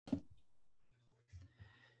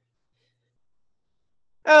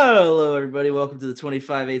Hello, everybody. Welcome to the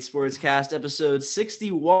 25-8 Sportscast, episode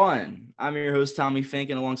 61. I'm your host, Tommy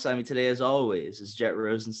Fink, and alongside me today, as always, is Jet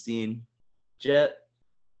Rosenstein. Jet,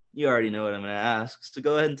 you already know what I'm going to ask, so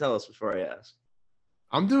go ahead and tell us before I ask.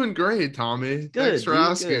 I'm doing great, Tommy. Thanks Good, for dude.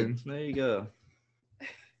 Good. asking. There you go.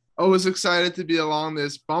 Always excited to be along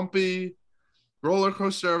this bumpy roller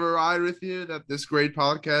coaster of a ride with you that this great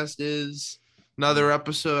podcast is. Another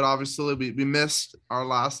episode. Obviously, we missed our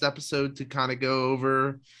last episode to kind of go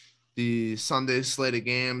over the Sunday slate of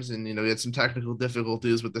games, and we had some technical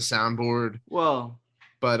difficulties with the soundboard. Well,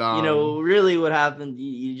 But really what happened,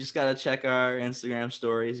 you just got to check our Instagram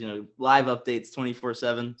stories, live updates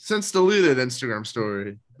 24/7. Since deleted Instagram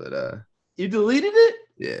story, but You deleted it?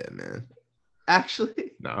 yeah, man.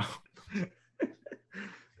 Actually? No.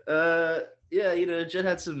 Yeah, Jet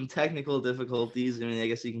had some technical difficulties. I mean, I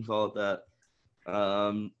guess you can call it that.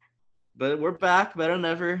 But we're back, better than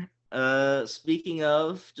ever. Speaking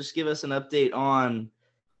of, just give us an update on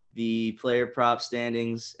the player prop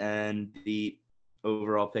standings and the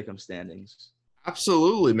overall pick'em standings.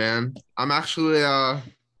 Absolutely, man. I'm actually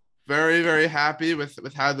very, very happy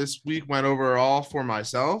with how this week went overall for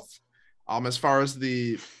myself. As far as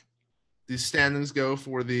the standings go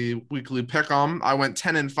for the weekly pick'em, I went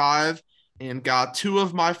 10-5 and got 2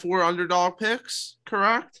 of my 4 underdog picks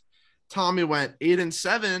correct. Tommy went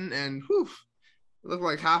 8-7 and whew, it looked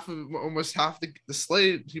like almost half the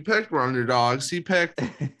slate he picked were underdogs. He picked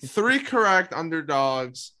 3 correct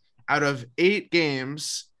underdogs out of 8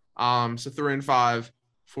 games. So 3-5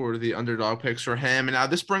 for the underdog picks for him. And now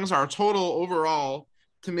this brings our total overall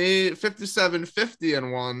to me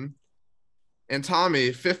 57-50-1, and Tommy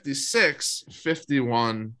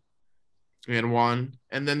 56-51-1.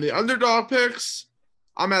 And then the underdog picks,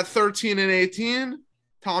 I'm at 13-18.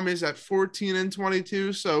 Tommy's at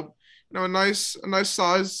 14-22. So a nice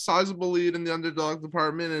sizable lead in the underdog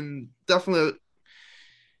department, and definitely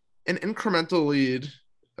an incremental lead,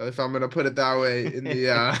 if I'm going to put it that way, in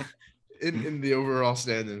the in the overall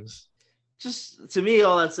standings. Just to me,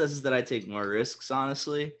 all that says is that I take more risks,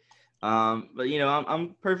 honestly. But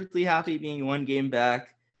I'm perfectly happy being one game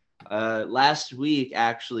back. Last week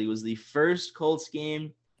actually was the first Colts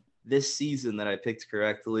game this season that I picked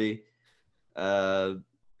correctly.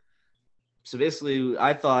 So basically,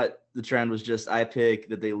 I thought the trend was just I pick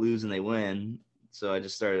that they lose and they win. So I'm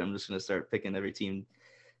just going to start picking every team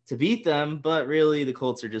to beat them. But really, the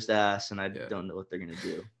Colts are just ass, and I don't know what they're going to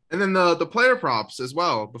do. And then the player props as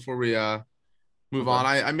well. Before we move on,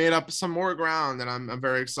 I made up some more ground, and I'm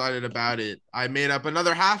very excited about it. I made up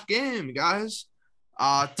another half game, guys.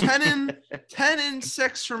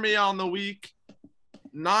 10-6 for me on the week.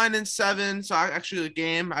 9-7. So actually a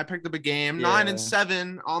game. I picked up a game.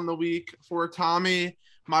 9-7 on the week for Tommy.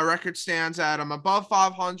 My record stands at I'm above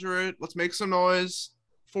 500. Let's make some noise.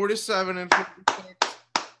 47-56.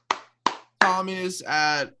 Tommy is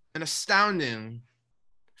at an astounding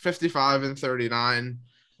 55-39.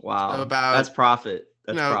 Wow, so that's profit.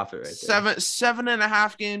 That's profit right there.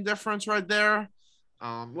 7.5 game difference right there.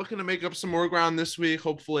 Looking to make up some more ground this week.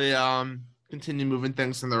 Hopefully, continue moving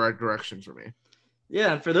things in the right direction for me.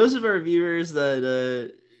 Yeah, and for those of our viewers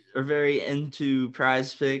that are very into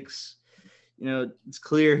prize picks, it's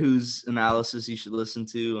clear whose analysis you should listen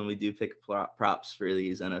to when we do pick props for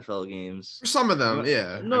these NFL games. For some of them,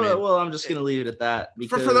 yeah. Well, I'm just going to leave it at that.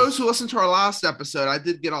 Because for those who listened to our last episode, I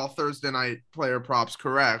did get all Thursday night player props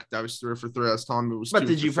correct. I was 3 for 3. I was telling you it was 2 But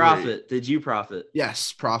did you profit? Did you profit?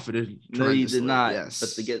 Yes, profited. No, you did not. Yes.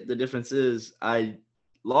 But the difference is I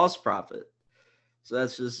lost profit. So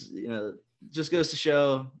that's just, just goes to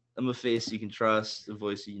show I'm a face you can trust, a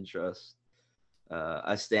voice you can trust.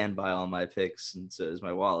 I stand by all my picks, and so is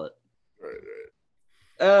my wallet. Right.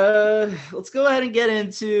 Let's go ahead and get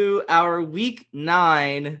into our Week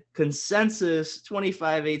 9 consensus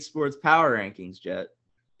 25-8 sports power rankings, Jet.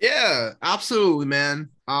 Yeah, absolutely, man.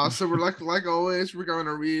 So we're like always, we're going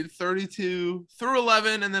to read 32 through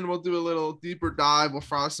 11, and then we'll do a little deeper dive. We'll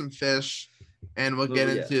fry some fish, and we'll get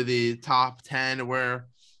into the top 10 where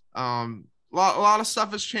a lot of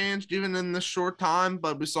stuff has changed even in this short time,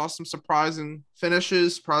 but we saw some surprising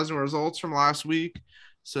finishes, surprising results from last week.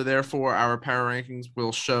 So therefore, our power rankings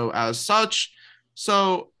will show as such.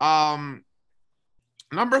 So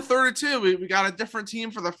number 32, we got a different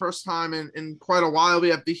team for the first time in quite a while. We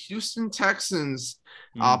have the Houston Texans,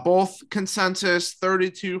 both consensus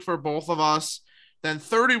 32 for both of us. Then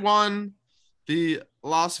 31, the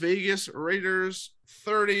Las Vegas Raiders.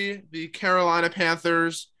 30, the Carolina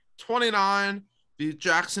Panthers. 29, the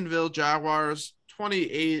Jacksonville Jaguars.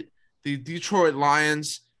 28, the Detroit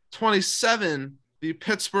Lions. 27, the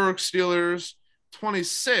Pittsburgh Steelers.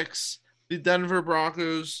 26, the Denver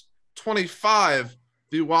Broncos. 25,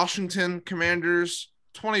 the Washington Commanders.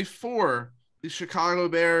 24, the Chicago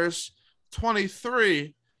Bears.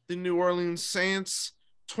 23, the New Orleans Saints.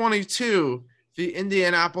 22, the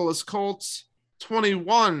Indianapolis Colts.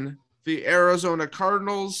 21, the Arizona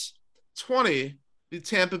Cardinals. 20, the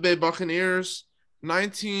Tampa Bay Buccaneers.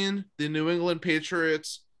 19, the New England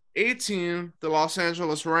Patriots. 18, the Los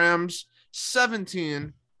Angeles Rams.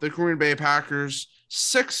 17, the Green Bay Packers.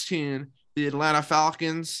 16, the Atlanta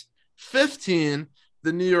Falcons. 15,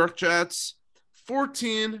 the New York Jets.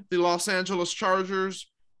 14, the Los Angeles Chargers.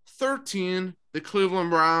 13, the Cleveland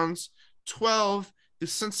Browns. 12, the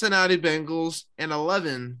Cincinnati Bengals. And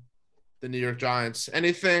 11, the New York Giants.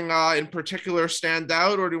 Anything in particular stand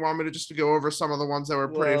out, or do you want me to just go over some of the ones that were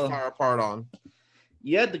pretty far apart on?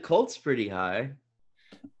 You had the Colts pretty high.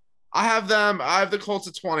 I have the Colts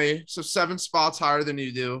at 20, so 7 spots higher than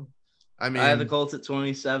you do. I have the Colts at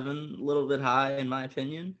 27, a little bit high in my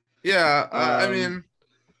opinion. Yeah, I mean,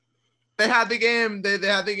 they had the game. They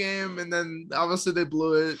had the game, and then obviously they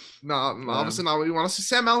blew it. Obviously not what you want to see.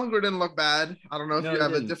 Sam Ehlinger didn't look bad. I don't know if you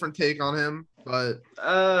have a different take on him, but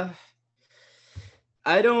I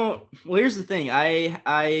don't. Well, here's the thing.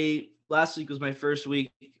 I last week was my first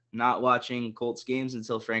week not watching Colts games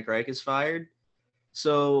until Frank Reich is fired.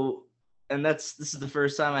 So, and this is the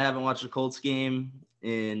first time I haven't watched a Colts game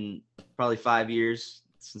in probably 5 years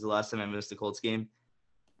since the last time I missed a Colts game.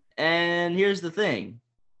 And here's the thing.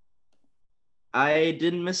 I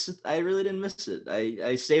didn't miss it. I really didn't miss it.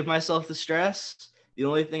 I saved myself the stress. The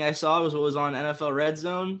only thing I saw was what was on NFL Red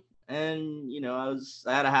Zone. And,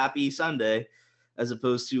 I had a happy Sunday as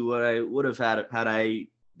opposed to what I would have had I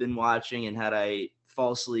been watching and had I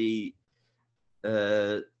falsely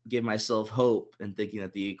give myself hope and thinking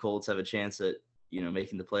that the Colts have a chance at,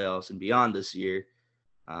 making the playoffs and beyond this year.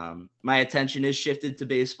 My attention is shifted to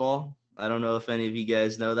baseball. I don't know if any of you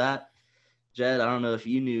guys know that. Jed, I don't know if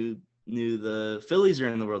you knew the Phillies are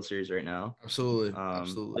in the World Series right now. Absolutely.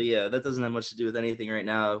 But yeah, that doesn't have much to do with anything right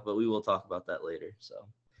now, but we will talk about that later. So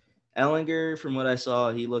Ehlinger, from what I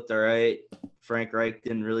saw, he looked all right. Frank Reich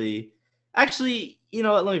didn't really – actually, you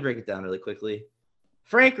know what? Let me break it down really quickly.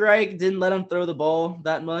 Frank Reich didn't let him throw the ball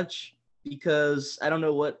that much because I don't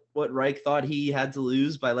know what Reich thought he had to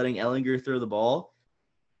lose by letting Ehlinger throw the ball.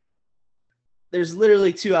 There's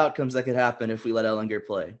literally 2 outcomes that could happen if we let Ehlinger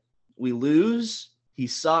play. We lose, he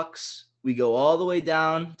sucks, we go all the way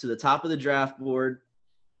down to the top of the draft board,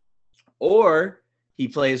 or he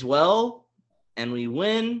plays well and we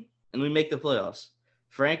win and we make the playoffs.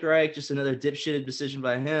 Frank Reich, just another dipshitted decision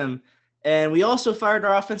by him. And we also fired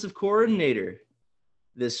our offensive coordinator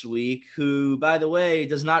this week, who, by the way,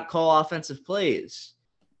 does not call offensive plays.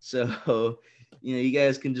 So, you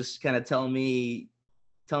guys can just kind of tell me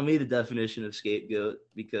the definition of scapegoat,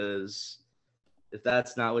 because if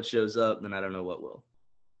that's not what shows up, then I don't know what will.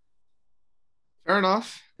 Fair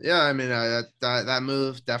enough. Yeah, I mean that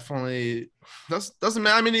move definitely doesn't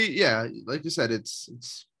matter. I mean, yeah, like you said,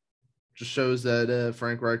 it's just shows that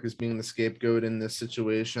Frank Reich is being the scapegoat in this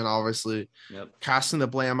situation. Obviously, casting the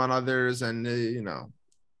blame on others, and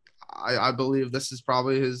I believe this is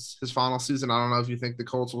probably his final season. I don't know if you think the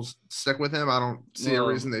Colts will stick with him. I don't see a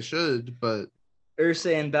reason they should, but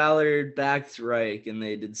Irsay and Ballard backed Reich, and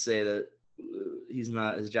they did say that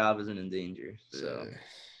his job isn't in danger. So,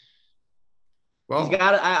 well, he's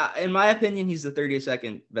got. In my opinion, he's the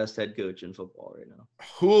 32nd best head coach in football right now.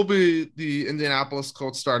 Who will be the Indianapolis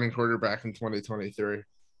Colts starting quarterback in 2023?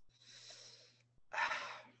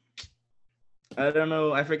 I don't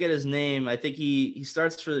know. I forget his name. I think he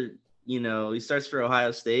starts for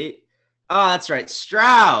Ohio State. Oh, that's right,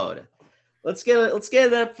 Stroud. Let's get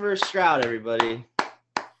it up for Stroud, everybody.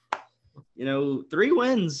 3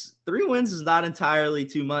 wins is not entirely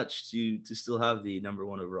too much to still have the number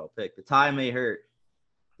 1 overall pick. The tie may hurt,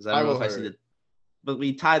 because I don't know if I see it, but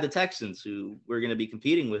we tie the Texans, who we're going to be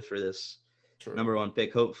competing with for this number 1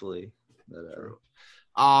 pick, hopefully. But,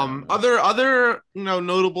 other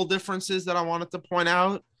notable differences that I wanted to point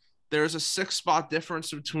out. There's a 6-spot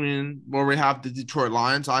difference between where we have the Detroit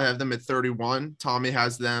Lions. I have them at 31. Tommy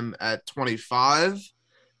has them at 25.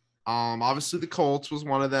 Obviously the Colts was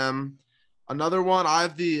one of them. Another one, I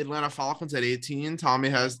have the Atlanta Falcons at 18. Tommy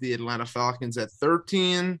has the Atlanta Falcons at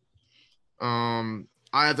 13. I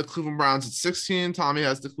have the Cleveland Browns at 16. Tommy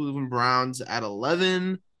has the Cleveland Browns at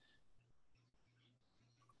 11.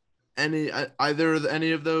 Any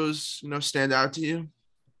of those, stand out to you?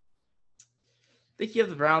 I think you have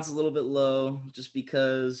the Browns a little bit low, just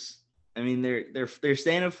because, I mean, they're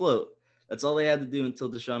staying afloat. That's all they had to do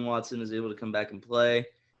until Deshaun Watson is able to come back and play.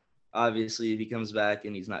 Obviously, if he comes back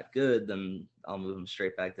and he's not good, then I'll move him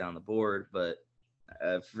straight back down the board. But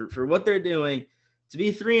for what they're doing, to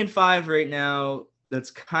be 3-5 right now, that's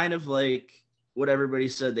kind of like what everybody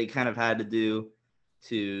said they kind of had to do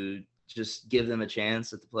to just give them a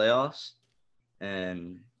chance at the playoffs.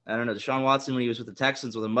 And I don't know, Deshaun Watson, when he was with the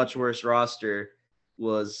Texans with a much worse roster,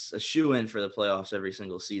 was a shoe-in for the playoffs every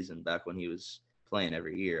single season back when he was playing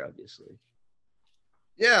every year, obviously.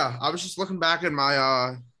 Yeah, I was just looking back at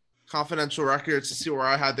my confidential records to see where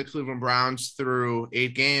I had the Cleveland Browns through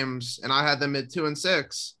 8 games, and I had them at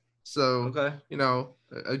 2-6. So, Okay. you know,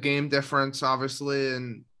 a game difference, obviously,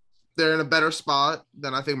 and they're in a better spot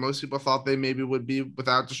than I think most people thought they maybe would be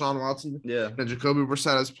without Deshaun Watson. Yeah. And Jacoby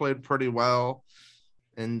Brissett has played pretty well,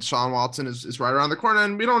 and Deshaun Watson is right around the corner.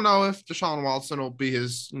 And we don't know if Deshaun Watson will be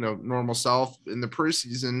his, normal self in the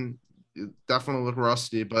preseason. It definitely look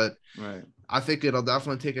rusty, but Right. I think it'll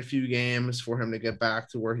definitely take a few games for him to get back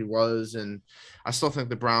to where he was. And I still think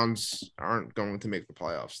the Browns aren't going to make the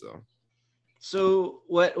playoffs, though. So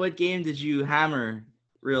what game did you hammer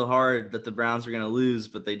real hard that the Browns were going to lose,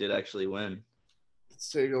 but they did actually win?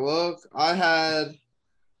 Let's take a look. I had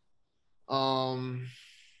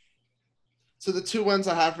so the 2 wins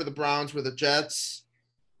I had for the Browns were the Jets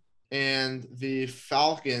and the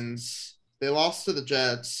Falcons. They lost to the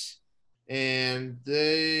Jets, and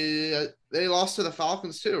they lost to the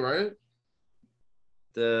Falcons too, right?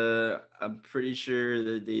 I'm pretty sure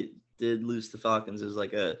that they did lose the Falcons. It was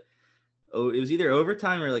like it was either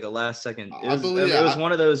overtime or like a last second. It was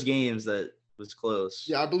one of those games that was close.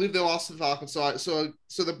 Yeah, I believe they lost to the Falcons. So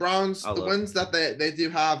the Browns, the wins that they do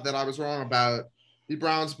have that I was wrong about. The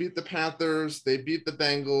Browns beat the Panthers, they beat the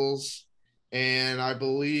Bengals, and I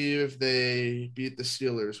believe they beat the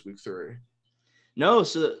Steelers week 3. No,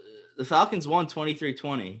 so the Falcons won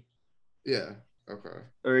 23-20. Yeah. Okay.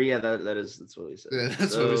 Or yeah, that's what we said. Yeah,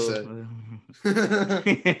 that's what we said.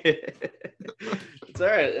 It's all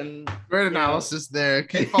right. And great analysis there.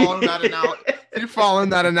 Keep following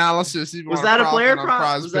that analysis. Was that a player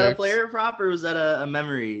prop? Was that a player prop or was that a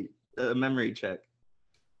memory check?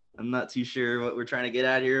 I'm not too sure what we're trying to get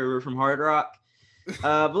at here. We're from Hard Rock.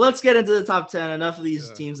 But let's get into the top 10. Enough of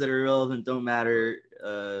these teams that are irrelevant, don't matter,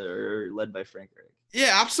 are led by Frank Reich.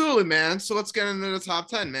 Yeah, absolutely, man. So let's get into the top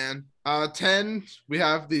 10, man. 10, we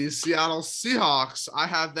have the Seattle Seahawks. I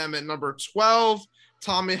have them at number 12.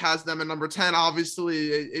 Tommy has them at number 10.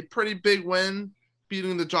 Obviously, a pretty big win,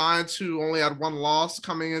 beating the Giants, who only had 1 loss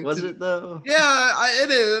coming into. Was it though? Yeah, it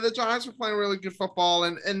is. The Giants were playing really good football,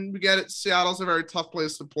 and we get it. Seattle's a very tough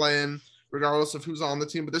place to play in, regardless of who's on the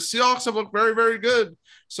team. But the Seahawks have looked very, very good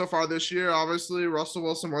so far this year. Obviously, Russell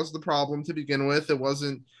Wilson was the problem to begin with. It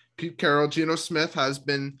wasn't Pete Carroll. Geno Smith has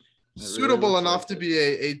been suitable enough to be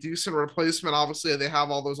a decent replacement. Obviously, they have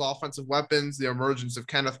all those offensive weapons, the emergence of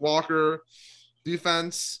Kenneth Walker.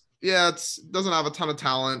 Defense, yeah, it doesn't have a ton of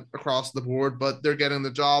talent across the board, but they're getting the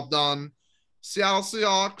job done. Seattle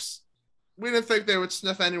Seahawks, we didn't think they would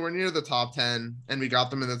sniff anywhere near the top 10, and we got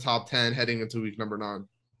them in the top 10 heading into week number 9.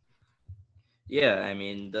 Yeah, I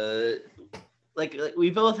mean, like we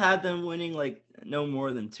both had them winning like no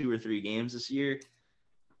more than 2 or 3 games this year.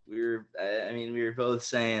 We were both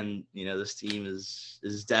saying, this team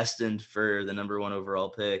is destined for the number 1 overall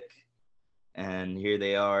pick, and here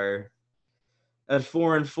they are at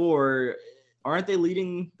 4-4. Aren't they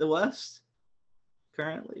leading the West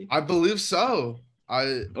currently? I believe so.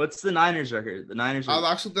 What's the Niners record? The Niners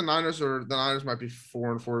the Niners might be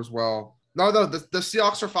 4-4 as well. No, the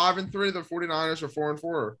Seahawks are 5-3. The 49ers are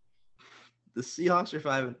 4-4. The Seahawks are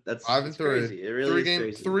 5. That's 5-3. Crazy. It really is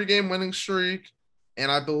crazy. 3-game winning streak.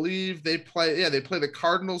 And I believe they play the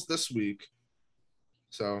Cardinals this week.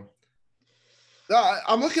 So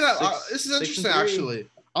I'm looking at this is interesting, actually.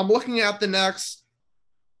 I'm looking at the next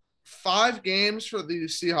 5 games for the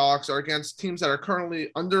Seahawks are against teams that are currently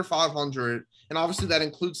under 500. And obviously that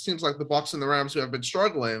includes teams like the Bucs and the Rams who have been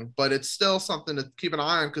struggling, but it's still something to keep an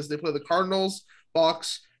eye on because they play the Cardinals,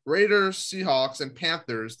 Bucs, Raiders, Seahawks, and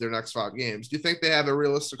Panthers their next 5 games. Do you think they have a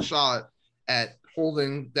realistic shot at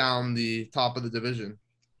holding down the top of the division?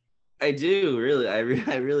 I do, really. I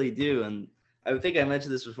really do. And I think I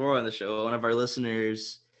mentioned this before on the show. One of our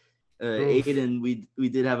listeners, Aiden, we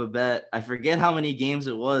did have a bet. I forget how many games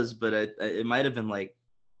it was, but it might have been like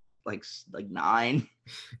 9.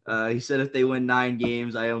 He said if they win 9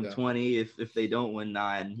 games, I owe him 20. If they don't win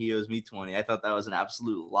 9, he owes me 20. I thought that was an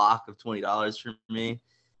absolute lock of $20 for me.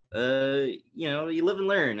 You live and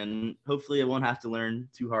learn, and hopefully I won't have to learn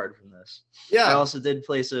too hard from this. Yeah. I also did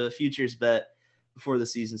place a futures bet before the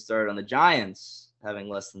season started on the Giants having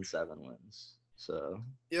less than 7 wins. So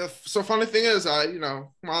yeah. So funny thing is, why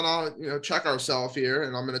not, check ourselves here,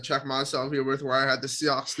 and I'm gonna check myself here with where I had the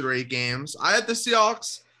Seahawks through 8 games. I had the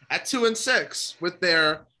Seahawks at 2-6 with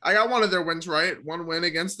I got one of their wins right, one win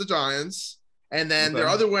against the Giants, and then their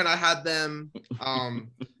okay. other win, I had them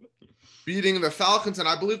beating the Falcons, and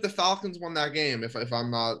I believe the Falcons won that game, if I'm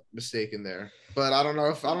not mistaken there. But I don't know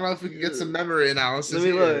if we can get some memory analysis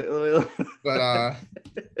here. Let me look. But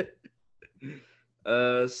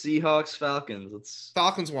Seahawks Falcons.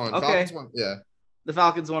 Falcons won. Okay. Falcons won. Yeah. The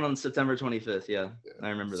Falcons won on September 25th. Yeah. I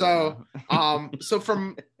remember that. So,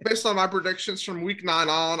 so based on my predictions from week 9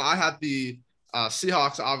 on, I had the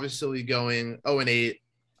Seahawks obviously going 0-8.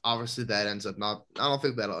 Obviously, that ends up not. I don't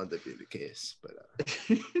think that'll end up being the case, but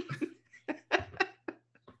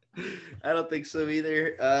I don't think so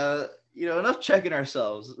either. Enough checking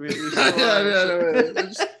ourselves.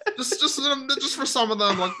 Just for some of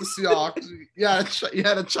them, like the Seahawks, you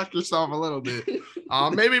had to check yourself a little bit.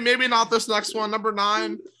 Maybe not this next one. Number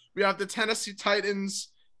 9, we have the Tennessee Titans.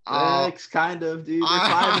 Kind of, dude. They're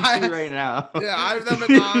 5-2 right now. Yeah, I have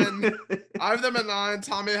them at 9.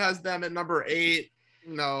 Tommy has them at number 8.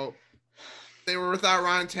 They were without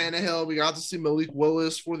Ryan Tannehill. We got to see Malik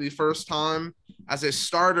Willis for the first time as a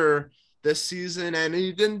starter this season, and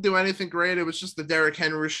he didn't do anything great. It was just the Derrick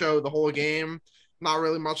Henry show the whole game. Not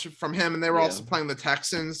really much from him, and they were also playing the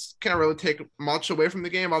Texans. Can't really take much away from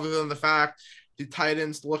the game other than the fact the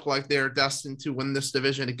Titans look like they're destined to win this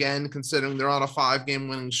division again, considering they're on a 5-game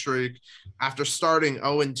winning streak after starting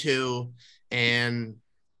 0-2, and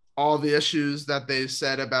all the issues that they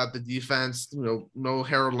said about the defense, no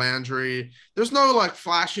Harold Landry. There's no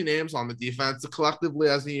flashy names on the defense. Collectively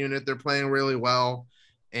as a unit, they're playing really well.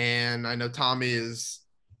 And I know Tommy is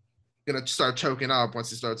going to start choking up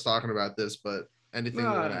once he starts talking about this, but anything you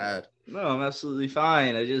want to add? No, I'm absolutely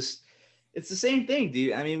fine. It's the same thing,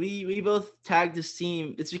 dude. I mean, we both tagged this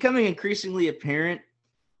team. It's becoming increasingly apparent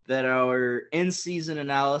that our in-season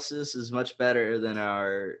analysis is much better than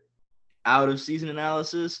our out-of-season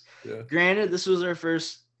analysis. Yeah. Granted, this was our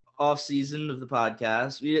first off-season of the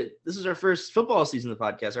podcast. This is our first football season of the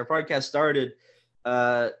podcast. Our podcast started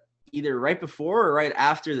either right before or right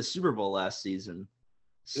after the Super Bowl last season.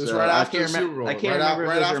 It was right after the Super Bowl. I can't remember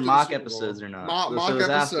if those are mock episodes or not. Mock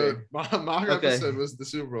episode was the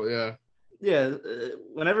Super Bowl, yeah. Yeah,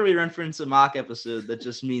 whenever we reference a mock episode, that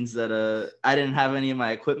just means that I didn't have any of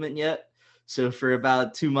my equipment yet. So for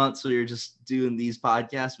about 2 months, we were just doing these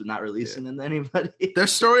podcasts, but not releasing them to anybody. They're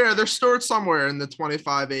stored somewhere in the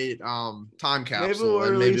 25/8 time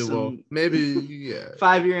capsule. Maybe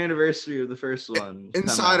 5-year anniversary of the first one.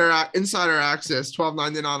 Insider access,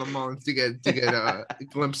 $12.99 a month to get a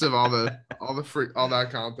glimpse of all that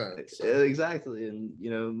content. So. Exactly, and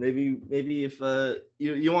maybe if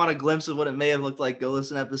you want a glimpse of what it may have looked like, go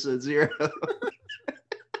listen to episode 0.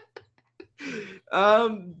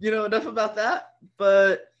 Enough about that,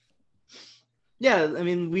 but yeah, I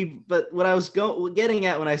mean, but what I was getting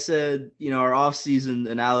at when I said, our off-season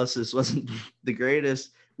analysis wasn't the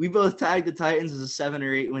greatest, we both tagged the Titans as a 7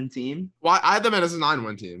 or 8 win team. Well, I had them as a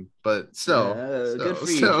 9-win team, but still, good for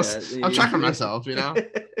you. I'm checking myself,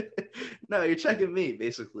 No, you're checking me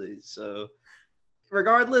basically. So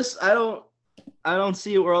regardless, I don't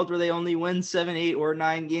see a world where they only win 7, 8, or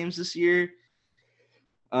 9 games this year.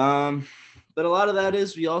 But a lot of that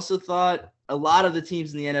is we also thought a lot of the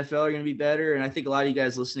teams in the NFL are going to be better. And I think a lot of you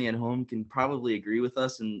guys listening at home can probably agree with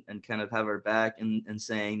us and kind of have our back in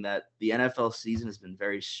saying that the NFL season has been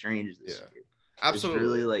very strange this year. Absolutely.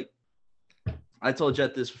 It's really I told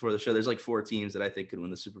Jet this before the show. There's 4 teams that I think could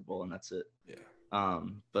win the Super Bowl, and that's it. Yeah.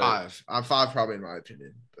 But 5. I'm 5 probably in my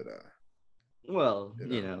opinion. But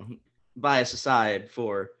bias aside,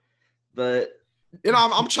 4. But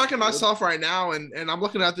I'm checking myself right now, and I'm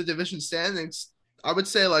looking at the division standings. I would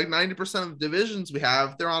say 90% of the divisions we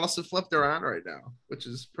have, they're honestly flipped around right now, which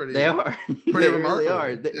is pretty. They are. Pretty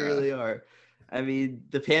remarkable. They really are. I mean,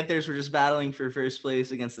 the Panthers were just battling for first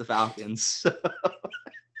place against the Falcons. So.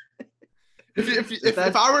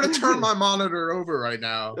 If I were to turn my monitor over right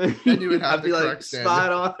now, then you would have the correct standing.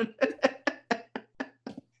 Spot on.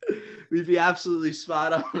 We'd be absolutely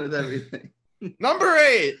spot on with everything. Number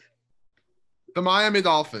 8. The Miami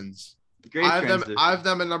Dolphins. I have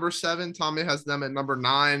them at number 7. Tommy has them at number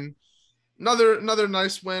 9. Another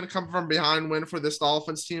nice win, come from behind win for this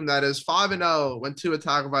Dolphins team that is 5-0 when Tua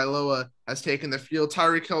Tagovailoa has taken the field.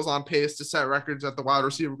 Tyreek Hill's on pace to set records at the wide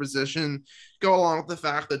receiver position. Go along with the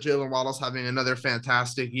fact that Jalen Waddle's having another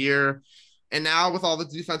fantastic year. And now with all the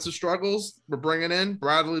defensive struggles, we're bringing in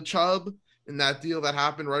Bradley Chubb in that deal that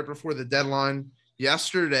happened right before the deadline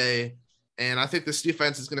yesterday. And I think this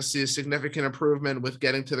defense is going to see a significant improvement with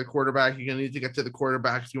getting to the quarterback. You're going to need to get to the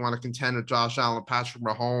quarterback if you want to contend with Josh Allen, Patrick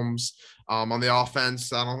Mahomes. On the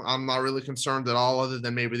offense, I'm not really concerned at all, other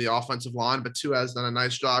than maybe the offensive line. But Tua has done a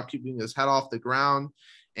nice job keeping his head off the ground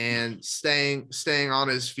and staying on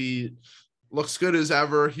his feet. Looks good as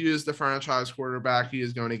ever. He is the franchise quarterback. He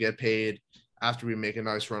is going to get paid after we make a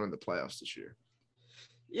nice run in the playoffs this year.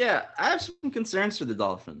 Yeah, I have some concerns for the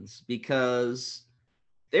Dolphins because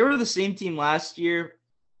they were the same team last year,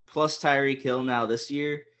 plus Tyreek Hill now this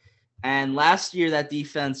year. And last year, that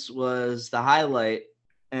defense was the highlight.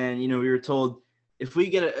 And, we were told if we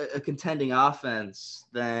get a contending offense,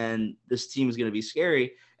 then this team is going to be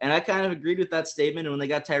scary. And I kind of agreed with that statement. And when they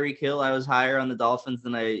got Tyreek Hill, I was higher on the Dolphins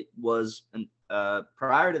than I was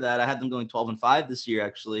prior to that. I had them going 12-5 this year,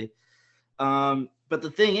 actually. But the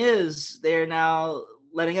thing is, they're now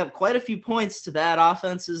letting up quite a few points to bad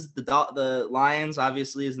offenses. The Lions,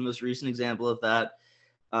 obviously, is the most recent example of that.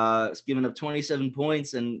 It's given up 27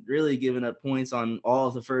 points and really given up points on all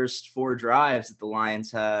of the first 4 drives that the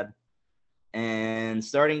Lions had. And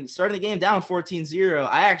starting the game down 14-0,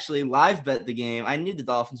 I actually live bet the game. I knew the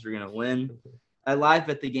Dolphins were going to win. I live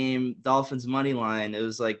bet the game, Dolphins money line. It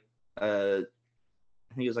was like, I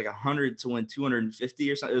think it was like 100 to win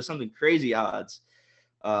 250 or something. It was something crazy odds.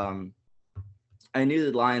 I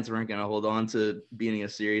knew the Lions weren't going to hold on to being a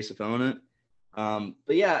serious opponent. But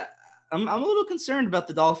yeah, I'm a little concerned about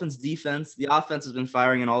the Dolphins defense. The offense has been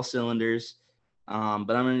firing in all cylinders. But I'm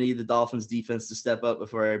going to need the Dolphins defense to step up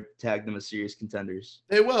before I tag them as serious contenders.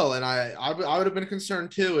 They will, and I would have been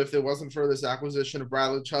concerned too if it wasn't for this acquisition of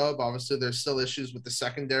Bradley Chubb. Obviously, there's still issues with the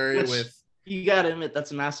secondary. You got to admit,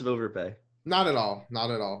 that's a massive overpay. Not at all. Not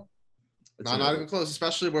even close.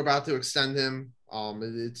 Especially we're about to extend him.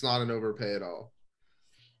 It's not an overpay at all.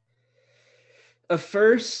 A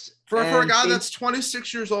first for a guy that's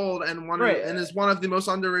 26 years old and is one of the most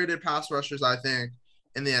underrated pass rushers, I think,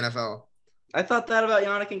 in the NFL. I thought that about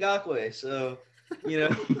Yannick Ngakoue. So,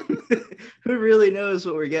 who really knows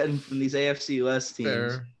what we're getting from these AFC West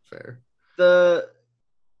teams? Fair.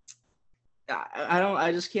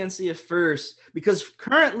 I just can't see a first because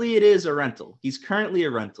currently it is a rental. He's currently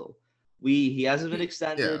a rental. He hasn't been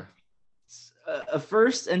extended. Yeah. A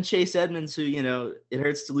first and Chase Edmonds, who, it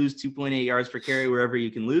hurts to lose 2.8 yards per carry wherever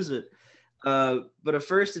you can lose it. But a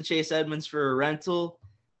first and Chase Edmonds for a rental,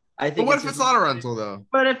 I think. But what if it's not a rental though?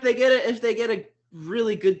 But if they get a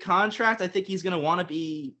really good contract, I think he's going to want to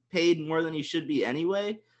be paid more than he should be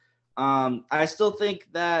anyway. I still think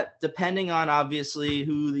that depending on obviously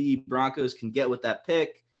who the Broncos can get with that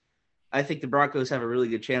pick, I think the Broncos have a really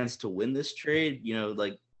good chance to win this trade.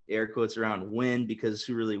 Like air quotes around win, because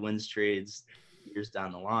who really wins trades years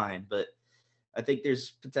down the line? But I think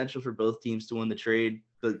there's potential for both teams to win the trade.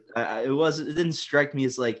 But it didn't strike me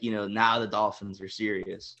as like, now the Dolphins are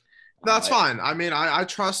serious. That's fine. I mean, I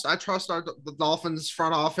trust the Dolphins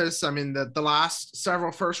front office. I mean, the last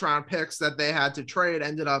several first round picks that they had to trade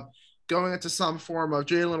ended up going into some form of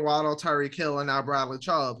Jalen Waddle, Tyreek Hill, and now Bradley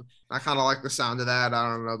Chubb. I kind of like the sound of that. I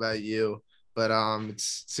don't know about you, but it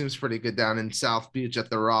seems pretty good down in South Beach at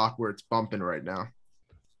the Rock where it's bumping right now.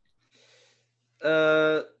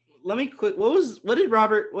 Let me quick. What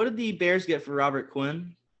did the Bears get for Robert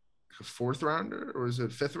Quinn? A 4th rounder, or is it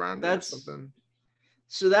 5th rounder? That's something.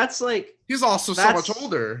 So that's like he's also so much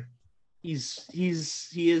older. He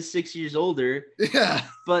is 6 years older. Yeah.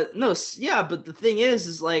 But the thing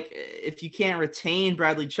is like if you can't retain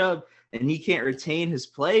Bradley Chubb and he can't retain his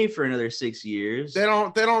play for another 6 years, they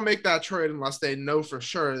don't make that trade unless they know for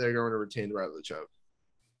sure they're going to retain Bradley Chubb.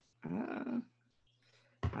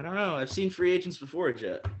 I don't know. I've seen free agents before,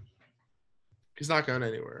 Jet. He's not going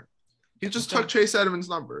anywhere. He just took Chase Edmonds'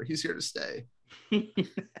 number. He's here to stay.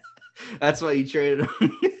 That's why you traded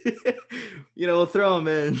him. We'll throw him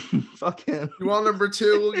in. Fuck him. You want number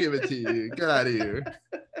 2? We'll give it to you. Get out of here.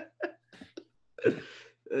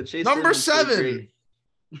 Number 7.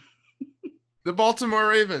 The Baltimore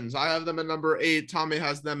Ravens. I have them at number 8. Tommy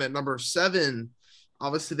has them at number 7.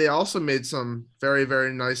 Obviously, they also made some very,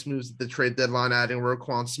 very nice moves at the trade deadline, adding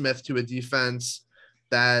Roquan Smith to a defense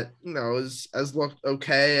that, has looked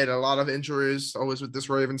okay, and a lot of injuries always with this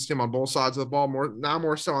Ravens team on both sides of the ball.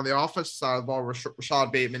 More so on the offensive side of the ball.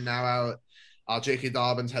 Rashad Bateman now out. J.K.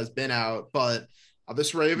 Dobbins has been out, but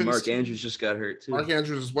this Ravens Mark Andrews just got hurt too. Mark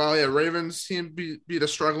Andrews as well. Yeah, Ravens team beat a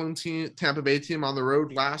struggling Tampa Bay team on the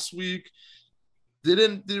road last week.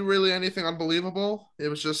 Didn't do really anything unbelievable. It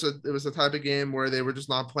was just a type of game where they were just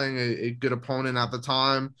not playing a good opponent at the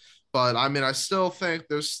time. But I mean, I still think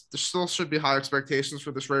there still should be high expectations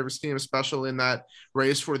for this Ravens team, especially in that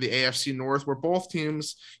race for the AFC North, where both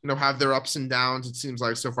teams, have their ups and downs. It seems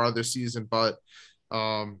like so far this season, but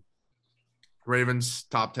um, Ravens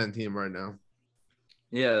top 10 team right now.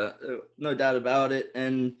 Yeah, no doubt about it.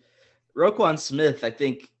 And Roquan Smith, I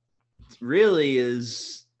think, really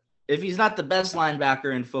is, if he's not the best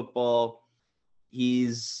linebacker in football,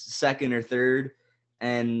 he's second or third.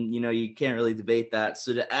 And, you can't really debate that.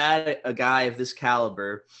 So to add a guy of this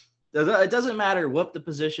caliber, it doesn't matter what the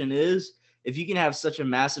position is. If you can have such a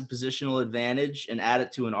massive positional advantage and add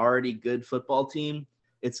it to an already good football team,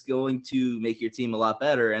 it's going to make your team a lot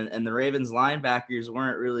better. And the Ravens linebackers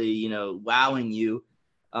weren't really, wowing you.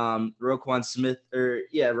 Roquan Smith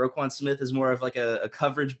is more of like a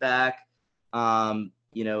coverage back,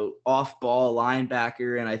 off ball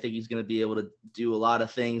linebacker. And I think he's going to be able to do a lot of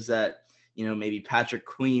things that, maybe Patrick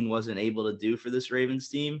Queen wasn't able to do for this Ravens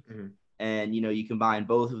team. Mm-hmm. And, you combine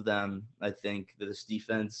both of them, I think this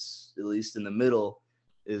defense, at least in the middle,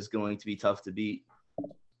 is going to be tough to beat.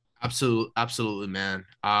 Absolutely, man.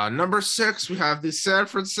 Number 6, we have the San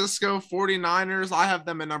Francisco 49ers. I have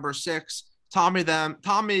them at number 6. Tommy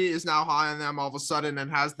is now high on them all of a sudden and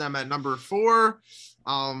has them at number 4.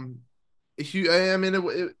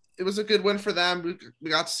 It was a good win for them.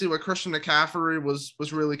 We got to see what Christian McCaffrey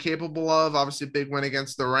was really capable of. Obviously, a big win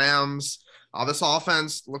against the Rams. This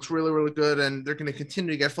offense looks really, really good, and they're going to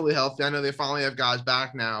continue to get fully healthy. I know they finally have guys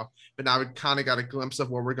back now, but now we kind of got a glimpse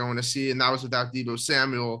of what we're going to see, and that was without Deebo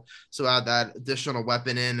Samuel. So add that additional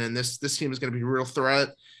weapon in, and this team is going to be a real threat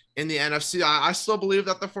in the NFC. I still believe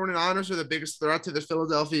that the 49ers are the biggest threat to the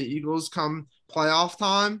Philadelphia Eagles come playoff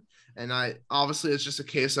time. And obviously it's just a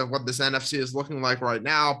case of what this NFC is looking like right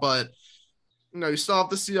now, but you still have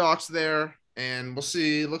the Seahawks there, and we'll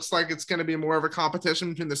see. Looks like it's going to be more of a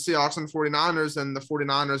competition between the Seahawks and 49ers than the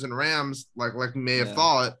 49ers and Rams, like we may have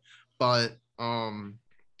thought. But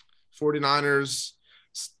 49ers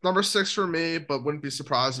number 6 for me, but wouldn't be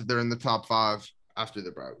surprised if they're in the top 5 after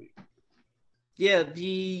the bye week. Yeah,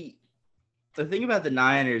 the thing about the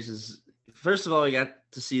Niners is, first of all, we got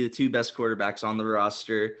to see the 2 best quarterbacks on the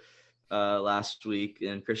roster last week,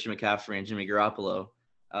 and Christian McCaffrey and Jimmy Garoppolo.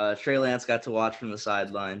 Trey Lance got to watch from the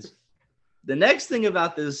sidelines. The next thing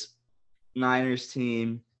about this Niners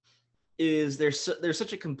team is they're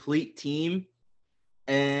such a complete team,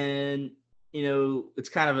 and it's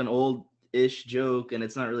kind of an old-ish joke, and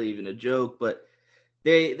it's not really even a joke, but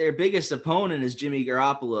their biggest opponent is Jimmy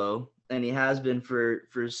Garoppolo, and he has been for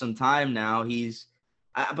some time now.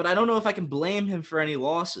 But I don't know if I can blame him for any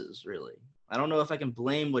losses, really. I don't know if I can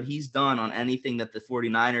blame what he's done on anything that the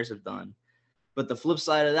 49ers have done. But the flip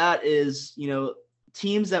side of that is,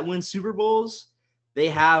 teams that win Super Bowls, they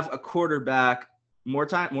have a quarterback more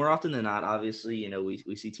often than not. Obviously,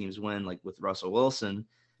 we see teams win, like with Russell Wilson,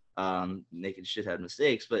 making shithead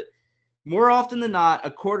mistakes. But more often than not,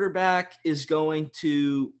 a quarterback is going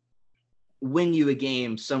to win you a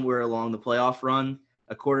game somewhere along the playoff run.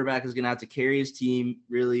 A quarterback is going to have to carry his team,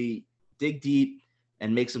 really dig deep,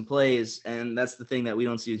 and make some plays. And that's the thing that we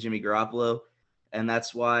don't see with Jimmy Garoppolo. And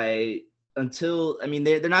that's why they're not going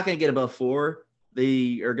to get above 4.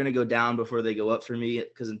 They are going to go down before they go up for me,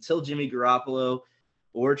 because until Jimmy Garoppolo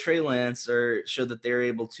or Trey Lance show that they're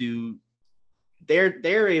able to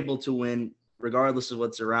win regardless of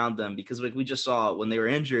what's around them, because like we just saw when they were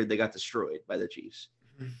injured, they got destroyed by the Chiefs.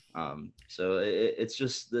 So it's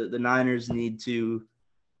just the Niners need to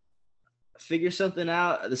figure something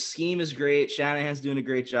out. The scheme is great. Shanahan's doing a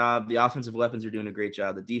great job. The offensive weapons are doing a great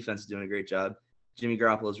job. The defense is doing a great job. Jimmy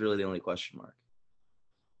Garoppolo is really the only question mark.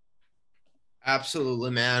 Absolutely,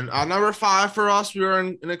 man. Number 5 for us. We were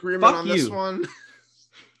in agreement on this one.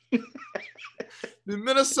 The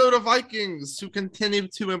Minnesota Vikings, who continue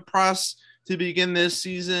to impress to begin this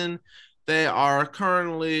season. They are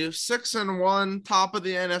currently 6-1, top of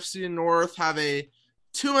the NFC North, have a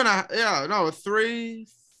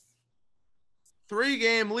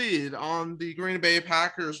 3-game lead on the Green Bay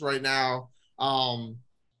Packers right now.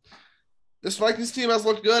 This Vikings team has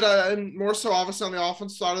looked good, and more so obviously on the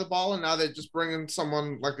offense side of the ball, and now they just bring in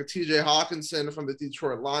someone like a TJ Hawkinson from the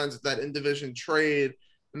Detroit Lions, that in-division trade,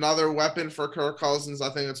 another weapon for Kirk Cousins. I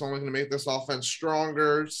think it's only going to make this offense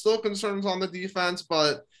stronger. Still concerns on the defense,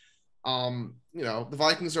 but the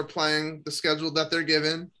Vikings are playing the schedule that they're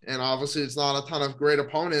given, and obviously it's not a ton of great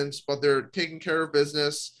opponents, but they're taking care of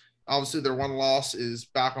business. Obviously, their one loss is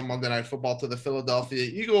back on Monday Night Football to the Philadelphia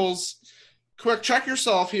Eagles. Quick, check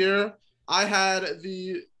yourself here. I had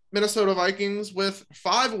the Minnesota Vikings with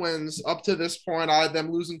 5 wins up to this point. I had them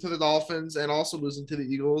losing to the Dolphins and also losing to the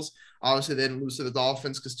Eagles. Obviously, they didn't lose to the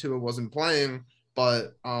Dolphins because Tua wasn't playing.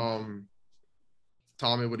 But Tommy,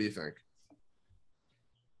 what do you think?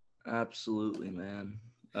 Absolutely, man.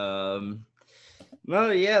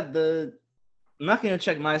 No, yeah, I'm not gonna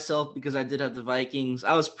check myself because I did have the Vikings.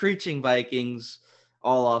 I was preaching Vikings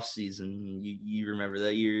all off season. You remember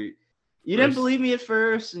that you didn't First, believe me at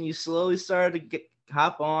first, and you slowly started to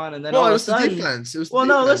hop on, and then well, all it of a was the sudden, defense. It was the well,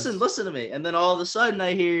 no, defense. listen to me, and then all of a sudden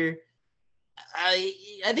I hear, I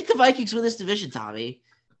think the Vikings win this division, Tommy.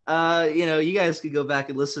 You guys could go back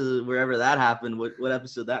and listen to wherever that happened. What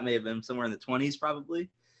episode that may have been? Somewhere in the 20s, probably.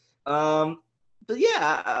 But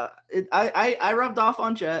yeah, I rubbed off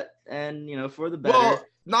on Jet, and for the better. Well,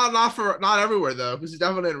 not everywhere though, because he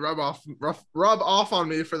definitely didn't rub off on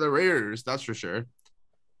me for the Raiders. That's for sure.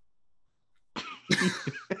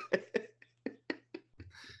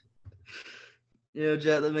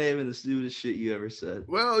 Jet, that may have been the stupidest shit you ever said.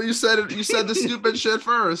 Well, you said it. You said the stupid shit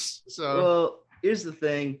first. So, well, here's the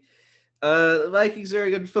thing. The Vikings are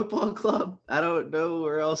a good football club. I don't know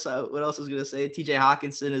what else I was gonna say. TJ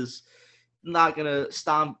Hawkinson is not gonna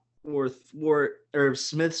stomp or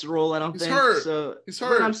Smith's role. I don't he's think hurt. so. He's But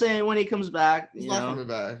hurt. I'm saying when he comes back, He's not coming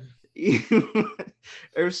back.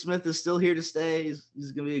 Irv Smith is still here to stay.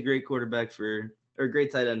 He's gonna be a great quarterback or a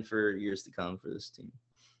great tight end for years to come for this team.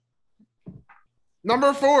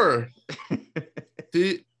 Number 4,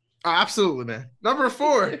 absolutely, man. Number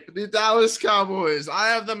 4, the Dallas Cowboys. I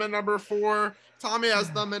have them at number 4. Tommy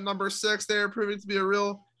has them at number 6. They are proving to be a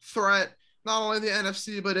real threat, not only in the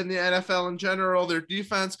NFC, but in the NFL in general. Their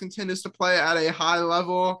defense continues to play at a high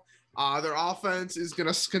level. Their offense is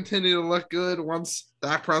going to continue to look good once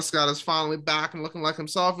Dak Prescott is finally back and looking like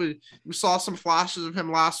himself. We saw some flashes of him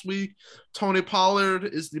last week. Tony Pollard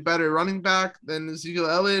is the better running back than Ezekiel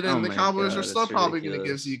Elliott, and the Cowboys are still probably going to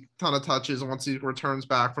give Zeke a ton of touches once he returns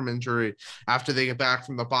back from injury after they get back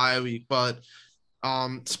from the bye week. But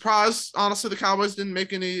surprised, honestly, the Cowboys didn't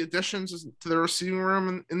make any additions to their receiving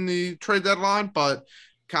room in the trade deadline, but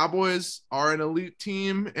Cowboys are an elite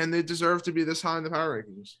team, and they deserve to be this high in the power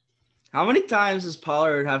rankings. How many times does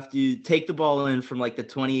Pollard have to take the ball in from like the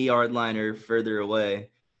 20-yard line or further away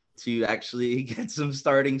to actually get some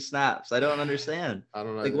starting snaps? I don't understand. I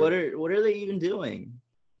don't know. Like, what are they even doing?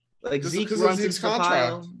 Like, Zeke runs into the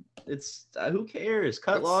pile. It's who cares?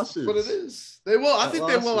 Cut losses. But it is. They will. I think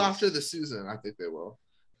they will after the season. I think they will.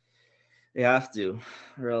 They have to,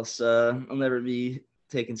 or else I'll never be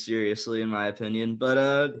taken seriously, in my opinion.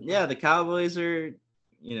 But yeah, the Cowboys are.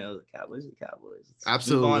 The Cowboys. Let's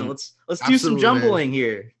absolutely. Let's do some jumbling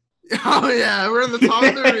here. Oh yeah, we're in the top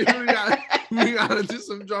 30. we gotta do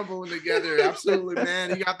some jumbling together. Absolutely,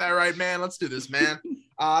 man. You got that right, man. Let's do this, man.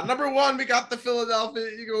 Number 1, we got the Philadelphia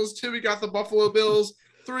Eagles. 2, we got the Buffalo Bills.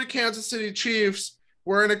 3, Kansas City Chiefs.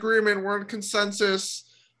 We're in agreement. We're in consensus.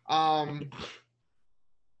 Not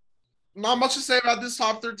much to say about this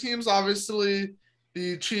top 3 teams. Obviously,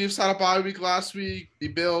 the Chiefs had a bye week last week. The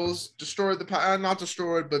Bills destroyed not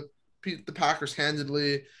destroyed, but beat the Packers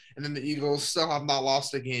handedly. And then the Eagles still have not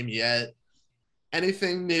lost a game yet.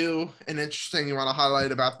 Anything new and interesting you want to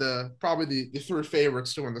highlight about probably the 3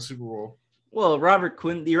 favorites to win the Super Bowl? Well, the Robert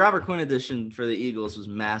Quinn edition for the Eagles was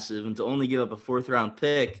massive, and to only give up a 4th-round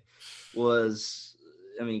pick was,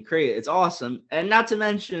 crazy. It's awesome. And not to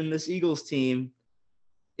mention, this Eagles team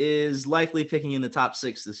is likely picking in the top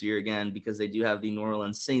 6 this year again because they do have the New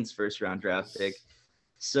Orleans Saints 1st-round draft pick.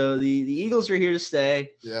 So the Eagles are here to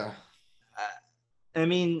stay. Yeah.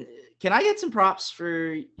 Can I get some props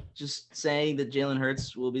for just saying that Jalen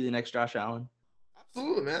Hurts will be the next Josh Allen?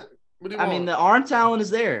 Absolutely, man. What do you want? The arm talent is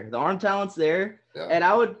there. The arm talent's there. Yeah. And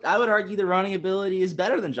I would argue the running ability is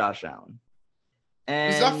better than Josh Allen.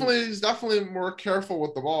 And he's definitely more careful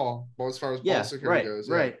with the ball, as far as ball security goes.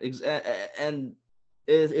 Yeah. Right. And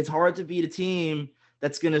it's hard to beat a team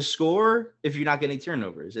that's going to score if you're not getting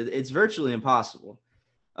turnovers. It's virtually impossible.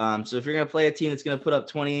 So if you're going to play a team that's going to put up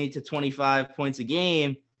 28 to 25 points a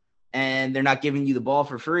game and they're not giving you the ball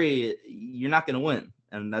for free, you're not going to win.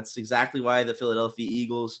 And that's exactly why the Philadelphia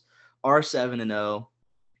Eagles are 7-0,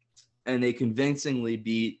 and they convincingly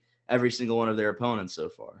beat every single one of their opponents so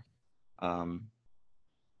far.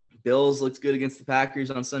 Bills looked good against the Packers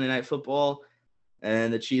on Sunday Night Football,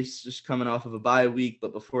 and the Chiefs just coming off of a bye week,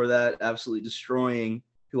 but before that, absolutely destroying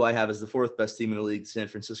who I have as the 4th best team in the league, San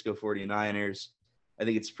Francisco 49ers. I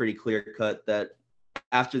think it's pretty clear cut that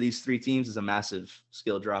after these 3 teams is a massive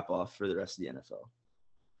skill drop-off for the rest of the NFL.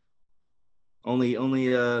 Only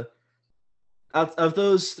out of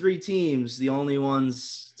those 3 teams, the only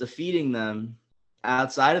ones defeating them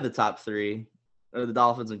outside of the top 3 are the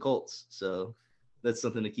Dolphins and Colts. So that's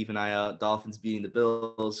something to keep an eye out. Dolphins beating the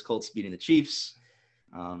Bills, Colts beating the Chiefs.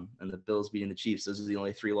 and the Bills beating the Chiefs. Those are the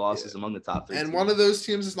only 3 losses among the top 3 And teams. one of those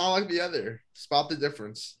teams is not like the other. Spot the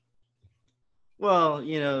difference. Well,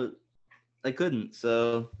 I couldn't.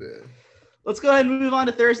 So Yeah. let's go ahead and move on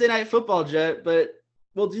to Thursday Night Football, Jet. But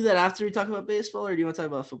we'll do that after we talk about baseball, or do you want to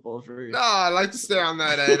talk about football first? No, I like to stay on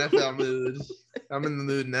that NFL mood. I'm in the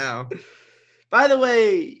mood now. By the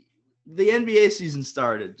way, the NBA season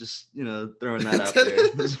started. Just, throwing that out there.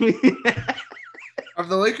 Have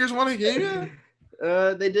the Lakers won a game yet?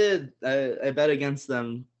 They did. I bet against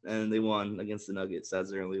them, and they won against the Nuggets. That's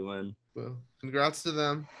their only win. Well, congrats to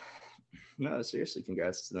them. No, seriously,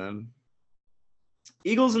 congrats to them.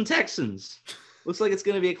 Eagles and Texans. Looks like it's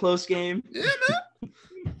going to be a close game. Yeah, man.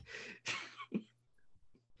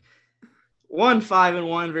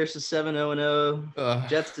 1-5-1 versus 7-0-0.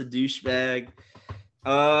 Jets to douchebag.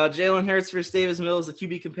 Jalen Hurts versus Davis Mills. The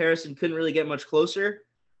QB comparison couldn't really get much closer.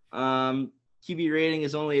 QB rating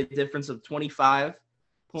is only a difference of 25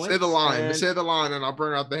 points. Say the line. Say the line, and I'll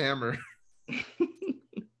bring out the hammer.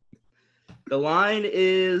 The line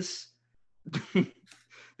is the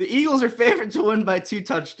Eagles are favored to win by 2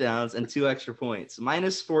 touchdowns and 2 extra points.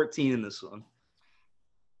 Minus 14 in this one.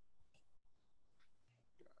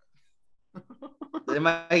 Am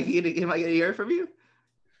I gonna hear from you?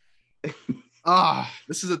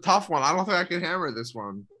 This is a tough one. I don't think I can hammer this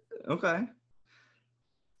one. Okay.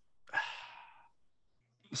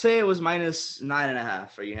 Say it was minus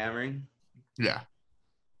 9.5. Are you hammering? Yeah.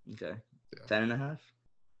 Okay. Yeah. 10.5.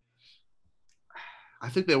 I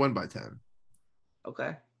think they win by 10.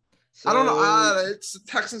 Okay. So, I don't know. It's the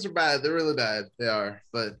Texans are bad. They're really bad. They are.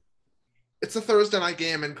 But it's a Thursday night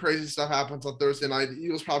game, and crazy stuff happens on Thursday night. The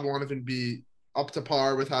Eagles probably won't even be up to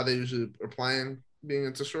par with how they usually are playing, being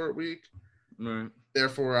it's a short week. Right.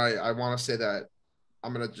 Therefore, I want to say that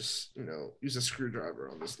I'm going to just, use a screwdriver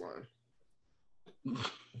on this line.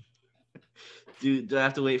 Do I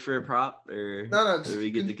have to wait for a prop, or No, do we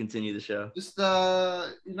get to continue the show? Just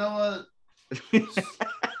you know what?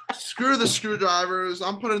 Screw the screwdrivers.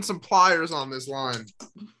 I'm putting some pliers on this line.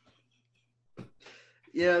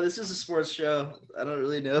 Yeah, this is a sports show. I don't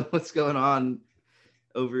really know what's going on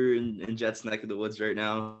over in Jets' neck of the woods right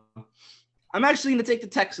now. I'm actually going to take the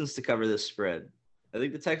Texans to cover this spread. I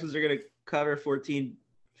think the Texans are going to cover 14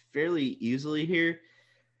 fairly easily here.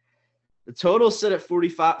 The total set at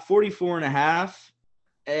 44.5.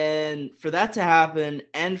 And for that to happen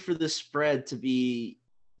and for the spread to be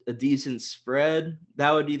a decent spread,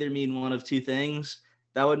 that would either mean one of 2 things.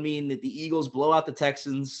 That would mean that the Eagles blow out the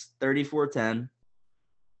Texans 34-10,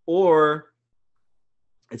 or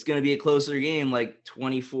it's going to be a closer game like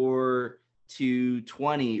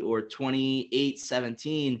 24-20 or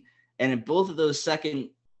 28-17. And in both of those second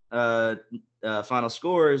final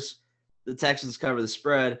scores, the Texans cover the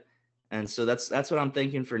spread. And so that's what I'm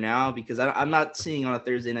thinking for now, because I'm not seeing on a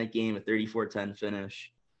Thursday night game a 34-10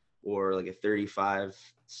 finish or like a 35-7.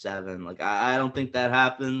 Like, I don't think that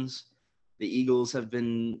happens. The Eagles have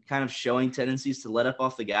been kind of showing tendencies to let up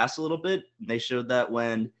off the gas a little bit. They showed that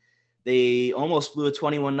when they almost blew a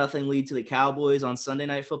 21-0 lead to the Cowboys on Sunday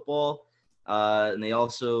Night Football. And they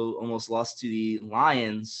also almost lost to the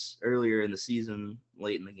Lions earlier in the season,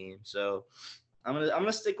 late in the game. So I'm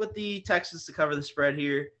gonna stick with the Texans to cover the spread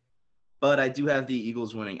here, but I do have the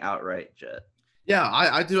Eagles winning outright, Jet. Yeah,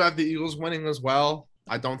 I do have the Eagles winning as well.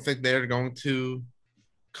 I don't think they're going to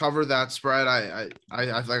cover that spread. I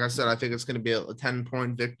like I said, I think it's going to be a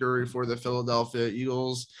 10-point victory for the Philadelphia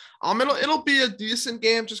Eagles. It'll be a decent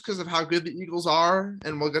game just because of how good the Eagles are,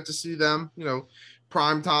 and we'll get to see them,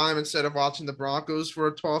 prime time instead of watching the Broncos for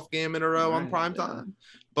a 12th game in a row on prime time.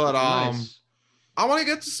 But Nice. I want to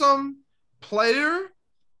get to some player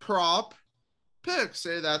prop picks.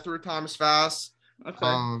 Say that 3 times fast.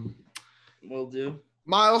 Okay. Will do.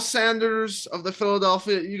 Miles Sanders of the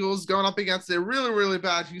Philadelphia Eagles going up against a really, really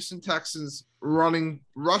bad Houston Texans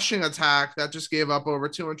rushing attack that just gave up over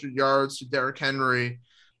 200 yards to Derrick Henry.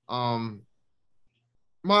 Miles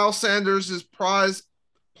Sanders' prize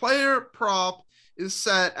player prop is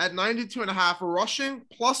set at 92.5 rushing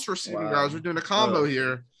plus receiving yards. We're doing a combo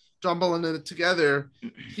here, jumbling it together.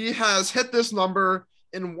 He has hit this number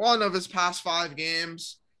in 1 of his past 5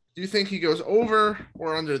 games. Do you think he goes over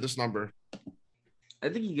or under this number? I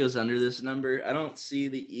think he goes under this number. I don't see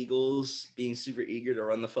the Eagles being super eager to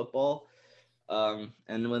run the football. And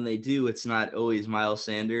when they do, it's not always Miles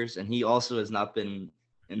Sanders. And he also has not been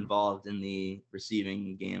involved in the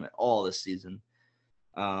receiving game at all this season.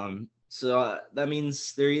 So that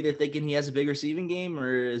means they're either thinking he has a big receiving game,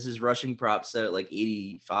 or is his rushing prop set at like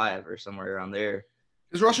 85 or somewhere around there?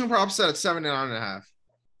 His rushing prop set at 79.5.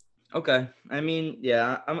 Okay. I mean,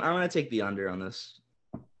 yeah, I'm going to take the under on this.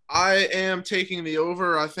 I am taking the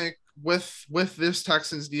over. I think with this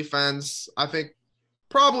Texans defense, I think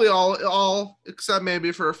probably all except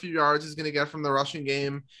maybe for a few yards he's going to get from the rushing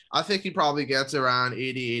game. I think he probably gets around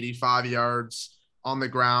 80, 85 yards on the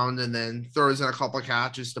ground and then throws in a couple of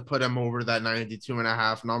catches to put him over that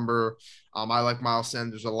 92.5 number. I like Miles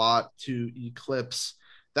Sanders a lot to eclipse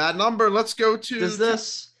that number. Let's go to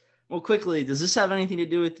quickly, does this have anything to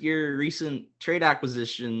do with your recent trade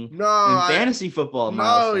acquisition no, in fantasy football?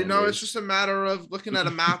 No, it's just a matter of looking at a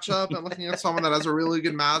matchup and looking at someone that has a really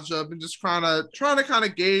good matchup and just trying to kind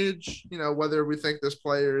of gauge, whether we think this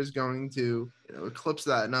player is going to, eclipse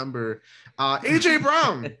that number. AJ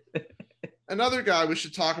Brown, another guy we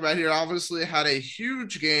should talk about here, obviously had a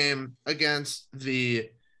huge game against the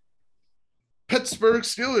Pittsburgh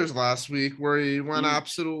Steelers last week where he went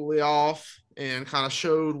absolutely off and kind of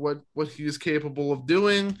showed what he was capable of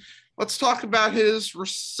doing. Let's talk about his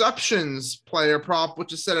receptions player prop,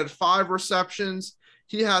 which is set at 5 receptions.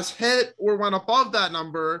 He has hit or went above that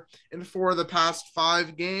number in 4 of the past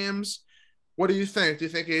 5 games. What do you think? Do you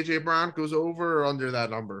think AJ Brown goes over or under that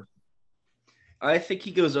number? I think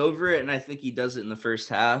he goes over it, and I think he does it in the first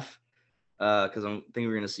half because I think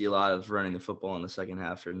we're going to see a lot of running the football in the second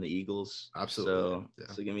half from the Eagles. Absolutely.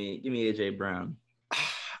 So give me AJ Brown.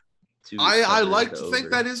 I like to think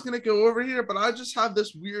that he's going to go over here, but I just have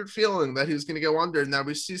this weird feeling that he's going to go under, and that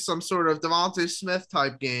we see some sort of Devontae Smith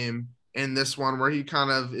type game in this one where he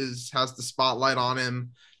kind of has the spotlight on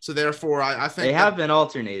him. So therefore, I think they have been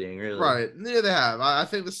alternating, really. Right. Yeah, they have. I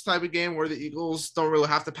think this type of game where the Eagles don't really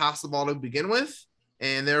have to pass the ball to begin with,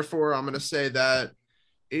 and therefore I'm going to say that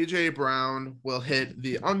AJ Brown will hit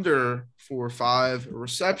the under for 5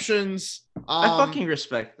 receptions. I fucking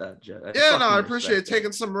respect that, Jet. I appreciate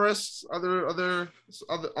taking some risks. Other,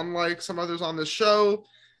 unlike some others on this show.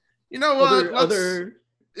 You know what?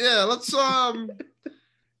 Let's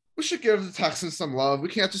we should give the Texans some love. We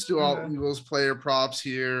can't just do all Eagles player props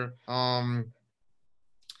here.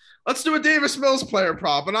 Let's do a Davis Mills player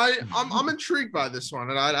prop, and I'm intrigued by this one,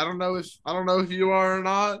 and I don't know if you are or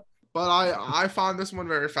not. But I find this one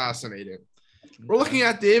very fascinating. We're looking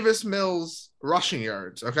at Davis Mills rushing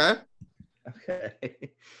yards, okay? Okay.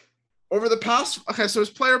 So his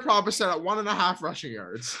player prop is set at 1.5 rushing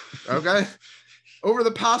yards, okay? Over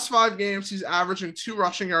the past 5 games, he's averaging 2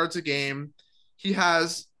 rushing yards a game. He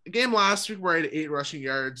has a game last week where he had 8 rushing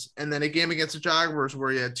yards, and then a game against the Jaguars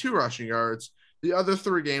where he had 2 rushing yards. The other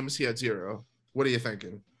 3 games, he had 0. What are you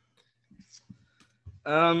thinking?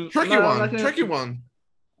 Tricky one.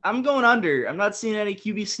 I'm going under. I'm not seeing any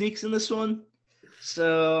QB sneaks in this one.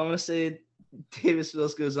 So I'm going to say Davis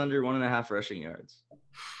Mills goes under 1.5 rushing yards.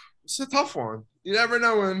 It's a tough one. You never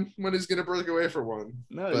know when he's going to break away for one.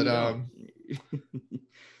 No, but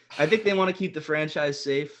I think they want to keep the franchise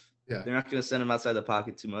safe. Yeah. They're not going to send him outside the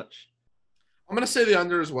pocket too much. I'm going to say the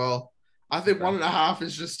under as well. I think 1.5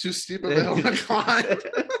 is just too steep of a hill to climb.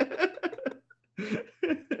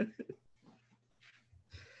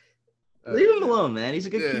 Leave him alone, man. He's a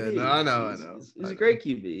good QB. No, I know. He's a great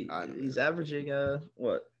QB. He's averaging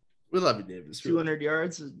what? We love you, Davis. 200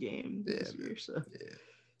 yards a game this year. So yeah.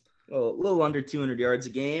 Well, a little under 200 yards a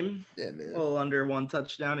game. Yeah, man. A little under 1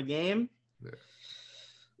 touchdown a game. Yeah.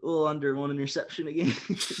 A little under 1 interception a game.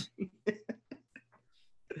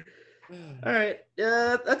 All right.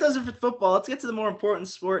 That does it for football. Let's get to the more important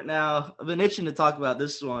sport now. I've been itching to talk about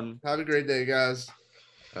this one. Have a great day, guys.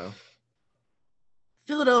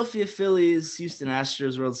 Philadelphia Phillies, Houston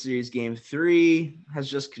Astros World Series Game 3 has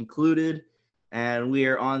just concluded, and we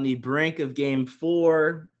are on the brink of Game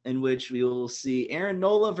 4, in which we will see Aaron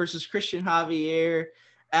Nola versus Christian Javier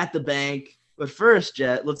at the bank. But first,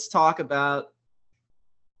 Jet, let's talk about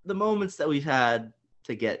the moments that we've had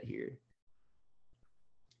to get here.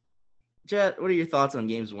 Jet, what are your thoughts on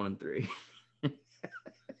Games 1 and 3?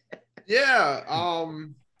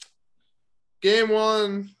 Game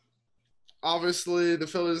 1. Obviously, the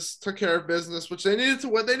Phillies took care of business, which they needed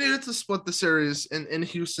to. They needed to split the series in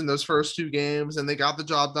Houston those first 2 games, and they got the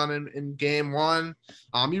job done in Game 1.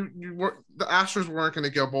 The Astros weren't going to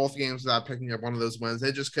go both games without picking up one of those wins.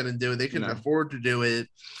 They just couldn't do it. They couldn't afford to do it.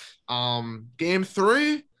 Game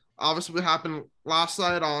 3, obviously, what happened last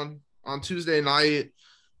night on Tuesday night.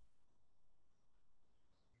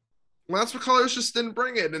 Lance McCullers just didn't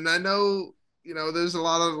bring it, and I know. There's a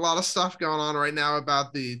lot of stuff going on right now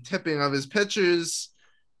about the tipping of his pitches,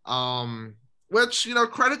 which,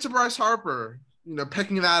 credit to Bryce Harper,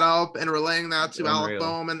 picking that up and relaying that to Alec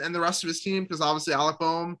Boehm and the rest of his team, because obviously Alec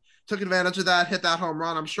Boehm took advantage of that, hit that home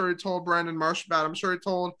run. I'm sure he told Brandon Marsh about it. I'm sure he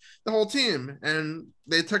told the whole team, and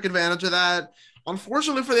they took advantage of that.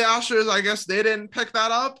 Unfortunately for the Astros, I guess they didn't pick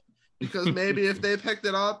that up, because maybe if they picked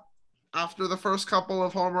it up after the first couple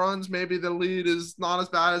of home runs, maybe the lead is not as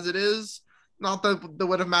bad as it is. Not that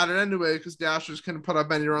would have mattered anyway, because the Astros couldn't put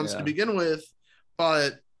up any runs to begin with.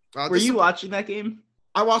 But were you watching that game?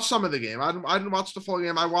 I watched some of the game. I didn't watch the full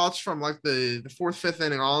game. I watched from like the fourth, fifth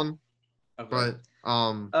inning on. Okay.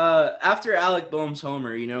 But after Alec Boehm's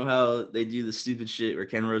homer, you know how they do the stupid shit where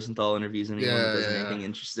Ken Rosenthal interviews anyone that does anything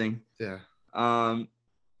interesting. Yeah.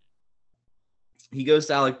 He goes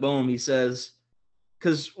to Alec Boehm. He says,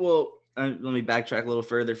 let me backtrack a little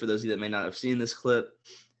further for those of you that may not have seen this clip.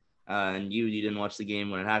 And you didn't watch the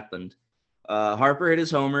game when it happened. Harper hit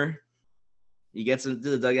his homer. He gets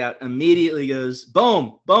into the dugout, immediately goes,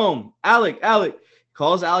 Boehm, Alec,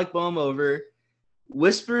 calls Alec Boehm over,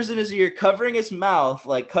 whispers in his ear, covering his mouth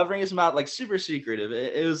like super secretive.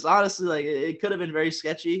 It was honestly like, it could have been very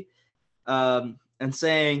sketchy. And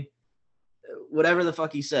saying whatever the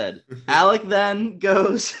fuck he said. Alec then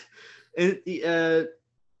goes,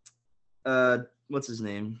 what's his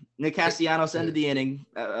name? Nick Castellanos ended the inning.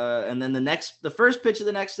 And then the first pitch of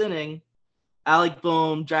the next inning, Alec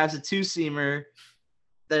Boehm drives a two-seamer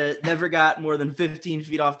that never got more than 15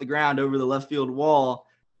 feet off the ground over the left field wall.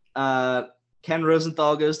 Ken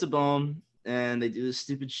Rosenthal goes to Boehm, and they do this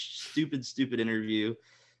stupid interview.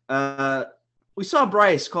 We saw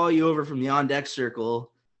Bryce call you over from the on-deck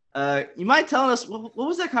circle. You mind telling us, what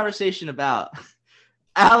was that conversation about?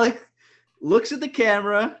 Alec looks at the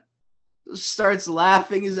camera, starts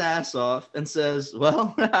laughing his ass off, and says,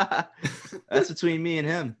 well, that's between me and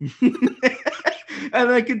him. And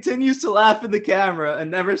then continues to laugh in the camera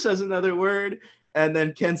and never says another word. And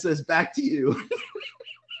then Ken says, back to you.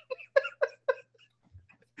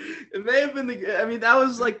 It may have been that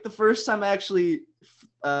was like the first time I actually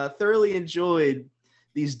thoroughly enjoyed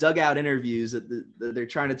these dugout interviews that they're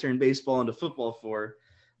trying to turn baseball into football for.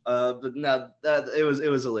 But no, it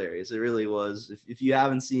was hilarious. It really was. If you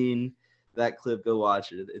haven't seen that clip, go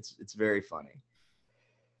watch it. It's very funny.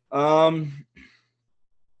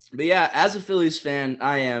 But yeah, as a Phillies fan,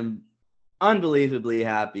 I am unbelievably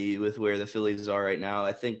happy with where the Phillies are right now.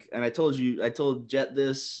 I think, and I told Jet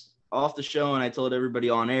this off the show, and I told everybody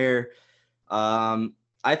on air.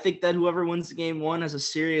 I think that whoever wins the game one has a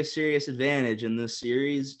serious advantage in this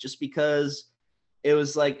series, just because it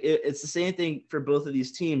was like it's the same thing for both of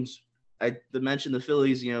these teams. I mentioned the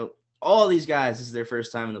Phillies, all these guys, this is their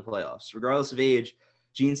first time in the playoffs, regardless of age.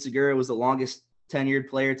 Gene Segura was the longest tenured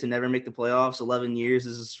player to never make the playoffs. 11 years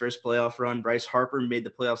is his first playoff run. Bryce Harper made the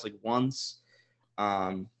playoffs like once.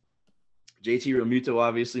 JT Realmuto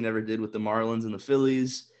obviously never did with the Marlins and the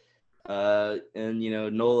Phillies. And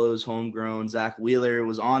Nolo's homegrown Zach Wheeler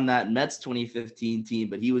was on that Mets 2015 team,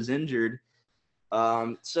 but he was injured.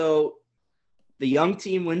 So the young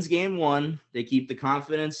team wins game one. They keep the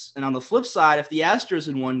confidence. And on the flip side, if the Astros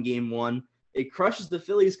had won game one, it crushes the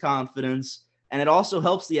Phillies' confidence. And it also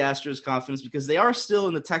helps the Astros' confidence because they are still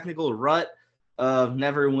in the technical rut of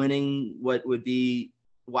never winning what would be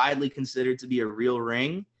widely considered to be a real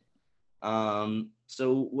ring.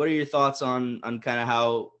 So what are your thoughts on kind of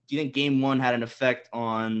how do you think game one had an effect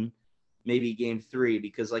on maybe game three?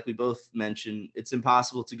 Because like we both mentioned, it's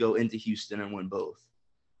impossible to go into Houston and win both.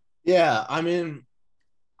 Yeah, I mean,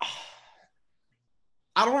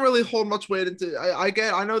 I don't really hold much weight into.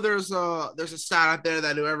 I know there's a stat out there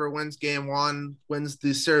that whoever wins game one wins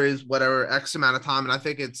the series whatever X amount of time, and I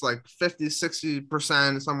think it's like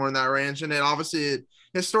 50-60% somewhere in that range. And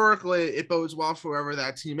historically it bodes well for whoever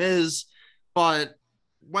that team is, but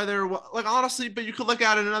honestly, but you could look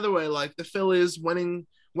at it another way. Like the Phillies winning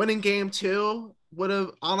game two would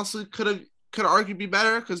have honestly could argue be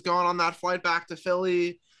better because going on that flight back to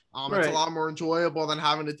Philly. It's a lot more enjoyable than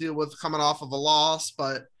having to deal with coming off of a loss.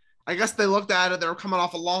 But I guess they looked at it, they were coming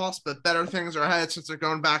off a loss, but better things are ahead since they're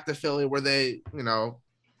going back to Philly where they, are going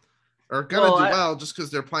to do well just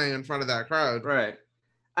because they're playing in front of that crowd. Right.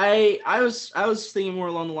 I was thinking more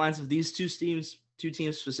along the lines of these two teams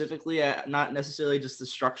specifically, not necessarily just the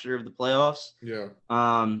structure of the playoffs. Yeah.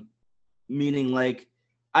 Meaning like,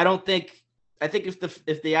 I think if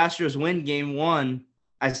the Astros win game one,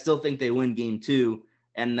 I still think they win game two.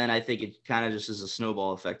 And then I think it kind of just is a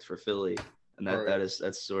snowball effect for Philly. And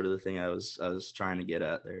that's sort of the thing I was trying to get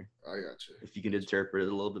at there. I got you. If you can interpret it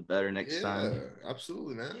a little bit better next time. Yeah,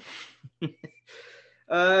 absolutely, man.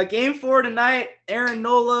 Game 4 tonight, Aaron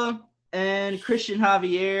Nola and Christian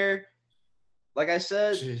Javier. Like I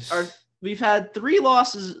said, we've had 3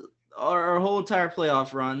 losses our whole entire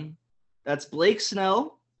playoff run. That's Blake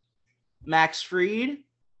Snell, Max Fried,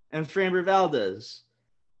 and Framber Valdez.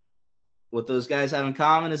 What those guys have in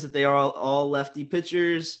common is that they are all lefty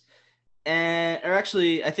pitchers. or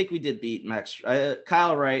actually, I think we did beat Max.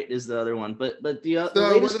 Kyle Wright is the other one, but the So what do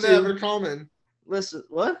latest they have in two. common? Listen,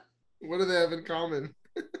 what? What do they have in common?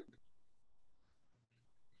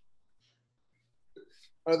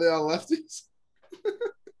 Are they all lefties?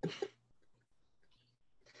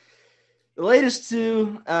 The latest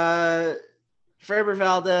two, Framber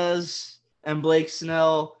Valdez and Blake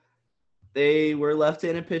Snell, they were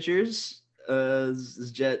left-handed pitchers.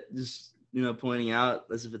 As Jet just pointing out,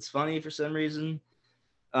 as if it's funny for some reason.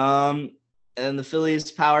 And the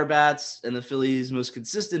Phillies' power bats and the Phillies' most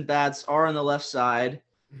consistent bats are on the left side,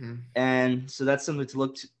 and so that's something to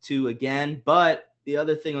look to again. But the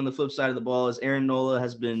other thing on the flip side of the ball is Aaron Nola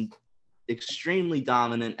has been extremely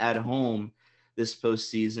dominant at home this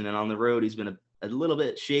postseason, and on the road he's been a little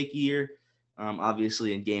bit shakier.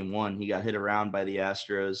 Obviously, in Game 1, he got hit around by the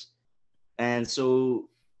Astros, and so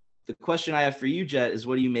the question I have for you, Jet, is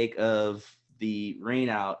what do you make of the rain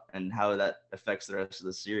out and how that affects the rest of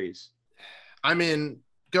the series? I mean,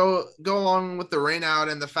 go along with the rain out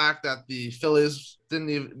and the fact that the Astros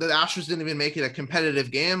didn't even make it a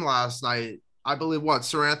competitive game last night. I believe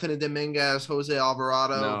Sir Anthony Dominguez, Jose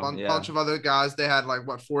Alvarado, bunch of other guys. They had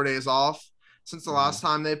 4 days off since the last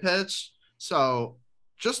time they pitched. So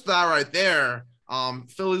just that right there,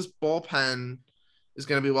 Phillies bullpen is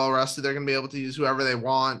going to be well rested. They're going to be able to use whoever they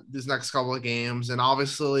want these next couple of games. And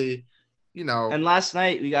obviously, And last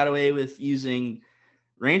night we got away with using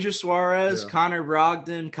Ranger Suarez, Connor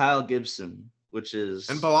Brogdon, Kyle Gibson, which is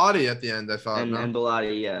and Bilotti at the end. I thought and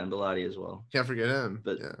Bilotti, and Bilotti as well. Can't forget him,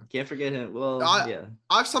 but can't forget him. Well, I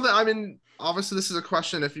have something. I mean, obviously, this is a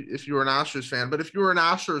question if you were an Astros fan, but if you were an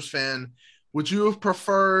Astros fan, would you have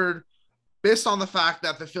preferred, based on the fact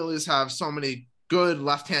that the Phillies have so many good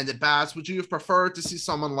left-handed bats, would you have preferred to see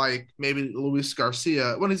someone like maybe Luis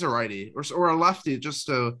Garcia when he's a righty or a lefty just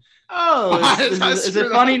to? Oh, is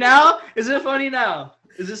it funny now? Is it funny now?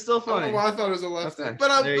 Is it still funny? I thought it was a lefty. Okay.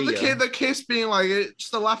 But the case being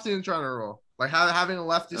just a lefty in general. Having a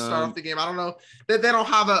lefty start off the game. I don't know. They don't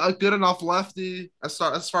have a good enough lefty as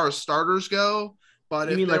far as starters go.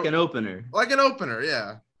 But you mean like an opener? Like an opener,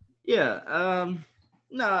 yeah. Yeah.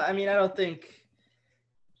 No, I mean, I don't think.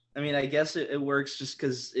 I mean, I guess it works just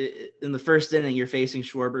because in the first inning you're facing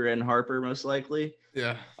Schwarber and Harper most likely.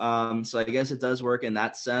 Yeah. So I guess it does work in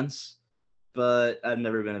that sense. But I've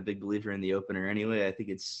never been a big believer in the opener anyway. I think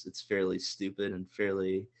it's fairly stupid and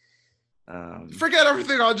fairly. Forget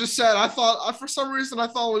everything I just said. I thought for some reason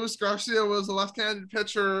Luis Garcia was a left-handed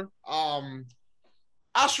pitcher.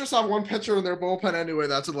 Astros have one pitcher in their bullpen anyway.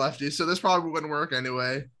 That's a lefty, so this probably wouldn't work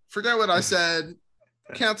anyway. Forget what I said.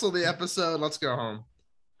 Cancel the episode. Let's go home.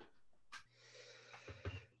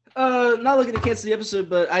 Not looking to cancel the episode,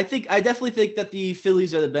 but I definitely think that the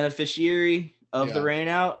Phillies are the beneficiary of the rain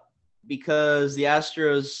out. Because the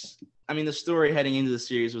Astros, I mean, the story heading into the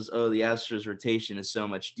series was, the Astros rotation is so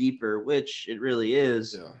much deeper, which it really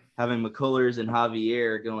is, having McCullers and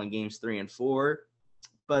Javier going games 3 and 4.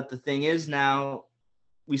 But the thing is now,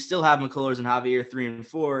 we still have McCullers and Javier 3 and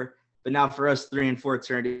 4, but now for us, 3 and 4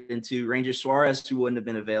 turned into Ranger Suarez, who wouldn't have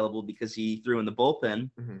been available because he threw in the bullpen,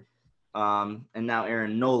 and now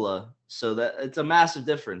Aaron Nola. So that it's a massive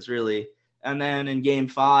difference, really. And then in Game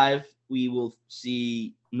 5, we will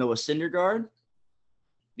see Noah Syndergaard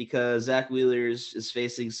because Zach Wheeler is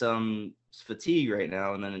facing some fatigue right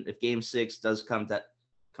now. And then if Game 6 does come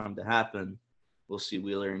to happen, we'll see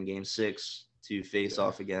Wheeler in Game 6 to face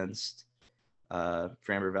off against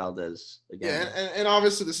Framber Valdez again. Yeah, and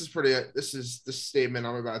obviously the statement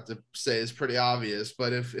I'm about to say is pretty obvious.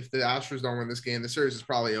 But if the Astros don't win this game, the series is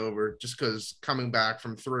probably over just because coming back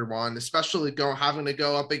from 3-1, especially having to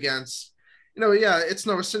go up against. It's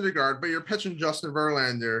Noah Syndergaard, but you're pitching Justin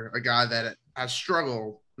Verlander, a guy that has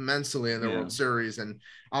struggled immensely in the World Series. And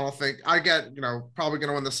I don't think I get, probably going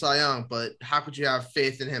to win the Cy Young, but how could you have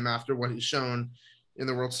faith in him after what he's shown in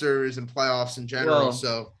the World Series and playoffs in general?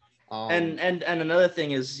 And another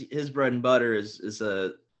thing is his bread and butter is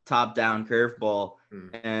a top down curveball.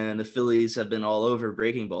 And the Phillies have been all over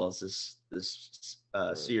breaking balls this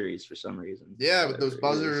series for some reason. Yeah. With those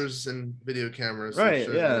buzzers and video cameras.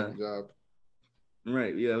 Right. Yeah.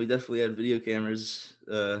 Right. Yeah, we definitely had video cameras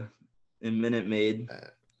in Minute Maid.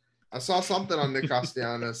 I saw something on Nick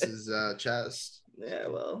Castellanos' chest. Yeah,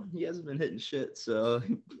 well, he hasn't been hitting shit, so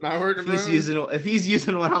not working. If he's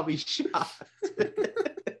using one, I'll be shocked.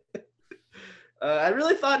 I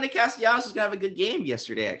really thought Nick Castellanos was gonna have a good game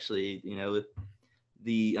yesterday, actually. With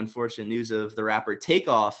the unfortunate news of the rapper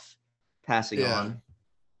Takeoff passing on.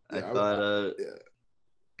 I thought.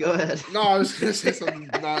 Go ahead. No, I was going to say something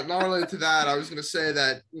not related to that. I was going to say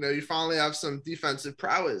that, you finally have some defensive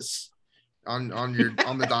prowess on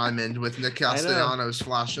the diamond with Nick I know. Castellanos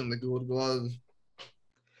flashing the gold glove.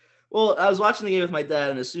 Well, I was watching the game with my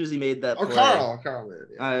dad, and as soon as he made that play, Carl,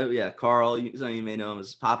 Carl, some of you may know him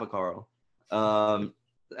as Papa Carl.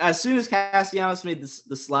 As soon as Castellanos made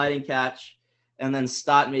the sliding catch, and then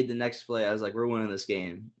Stott made the next play, I was like, we're winning this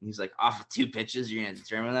game. And he's like, off of 2 pitches, you're going to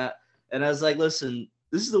determine that? And I was like, listen,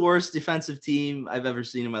 this is the worst defensive team I've ever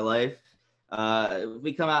seen in my life. If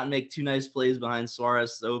we come out and make 2 nice plays behind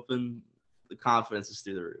Suarez to open, the confidence is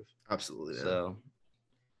through the roof. Absolutely. Yeah. So,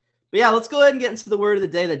 but yeah, let's go ahead and get into the word of the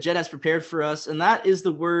day that Jed has prepared for us, and that is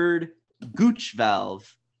the word gooch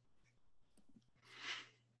valve.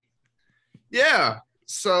 Yeah.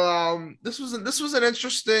 So this was an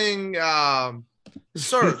interesting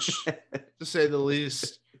search, to say the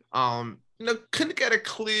least. Couldn't get a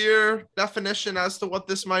clear definition as to what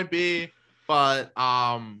this might be, but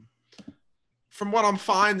from what I'm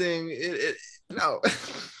finding,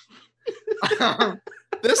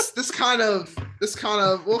 this kind of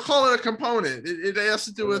we'll call it a component. It has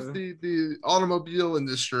to do with the automobile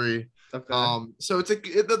industry. Okay. So it's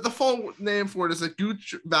the full name for it is a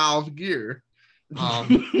gooch valve gear.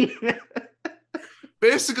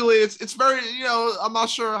 Basically, it's very, I'm not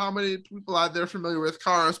sure how many people out there are familiar with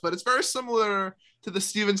cars, but it's very similar to the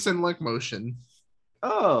Stevenson link motion.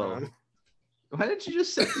 Oh, why didn't you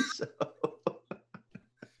just say so?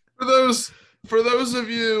 For those of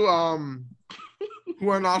you who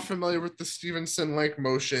are not familiar with the Stevenson link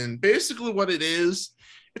motion, basically what it is,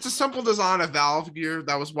 it's a simple design of valve gear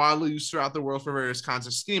that was widely used throughout the world for various kinds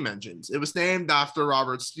of steam engines. It was named after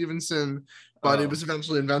Robert Stephenson, but it was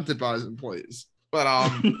eventually invented by his employees. But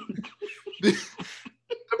the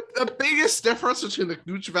biggest difference between the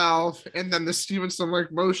gooch valve and then the Stephenson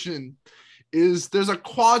link motion is there's a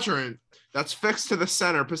quadrant that's fixed to the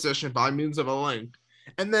center position by means of a link.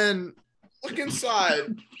 And then look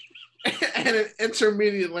inside and an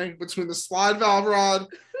intermediate link between the slide valve rod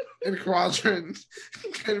and quadrant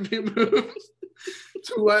can be moved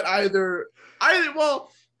to let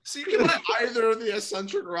so you can let either of the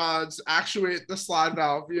eccentric rods actuate the slide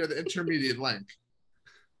valve via the intermediate link.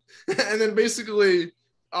 And then basically,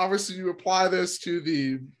 obviously, you apply this to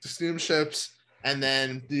the steamships and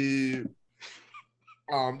then the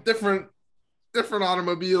different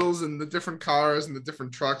automobiles and the different cars and the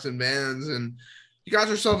different trucks and vans, and you got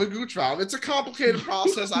yourself a gooch valve. It's a complicated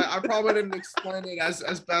process. I probably didn't explain it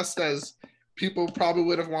as best as people probably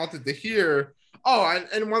would have wanted to hear. Oh,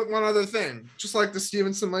 and one other thing, just like the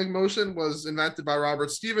Stephenson link motion was invented by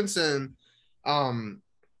Robert Stephenson,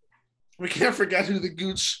 we can't forget who the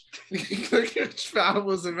gooch valve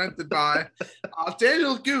was invented by.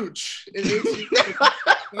 Daniel Gooch in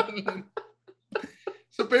 1857.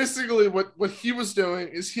 So basically what he was doing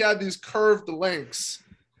is he had these curved links,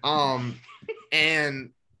 and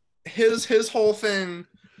his whole thing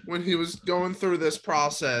when he was going through this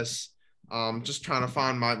process, just trying to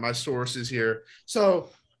find my sources here. So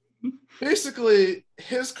basically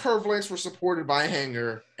his curved links were supported by a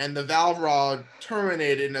hanger, and the valve rod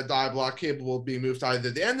terminated in a die block capable of being moved to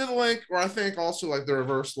either the end of the link or I think also like the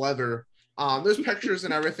reverse leather. There's pictures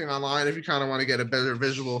and everything online if you kind of want to get a better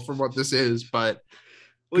visual for what this is, but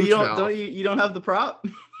well, you don't have the prop?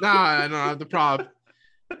 No, I don't have the prop.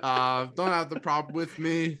 Don't have the prop with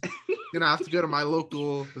me. Gonna have to go to my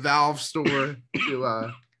local valve store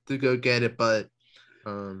to go get it. But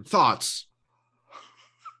thoughts?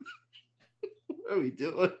 What are we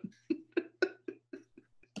doing?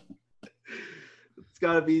 It's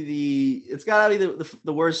gotta be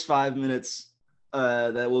the worst 5 minutes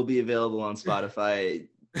that will be available on Spotify.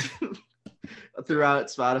 Throughout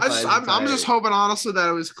Spotify. I'm just hoping honestly that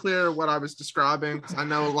it was clear what I was describing. I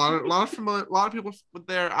know a lot of people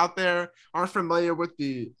out there aren't familiar with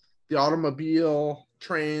the automobile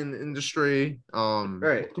train industry,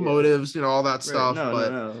 locomotives, all that stuff.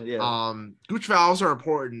 Gooch valves are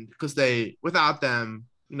important because without them,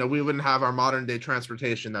 we wouldn't have our modern day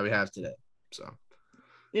transportation that we have today. So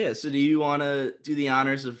yeah. So do you want to do the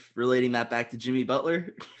honors of relating that back to Jimmy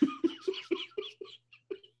Butler?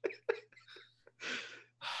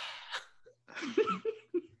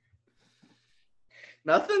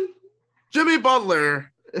 Nothing? Jimmy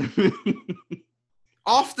Butler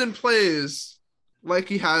often plays like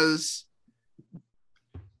he has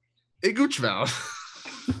a gooch valve.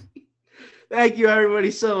 Thank you, everybody,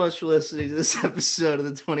 so much for listening to this episode of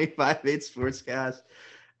the 25-8 Sportscast.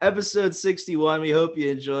 Episode 61. We hope you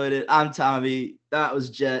enjoyed it. I'm Tommy. That was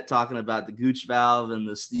Jet talking about the gooch valve and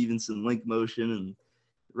the Stephenson link motion and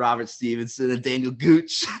Robert Stephenson and Daniel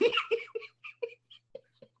Gooch.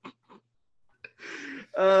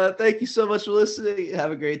 Thank you so much for listening.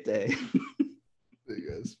 Have a great day.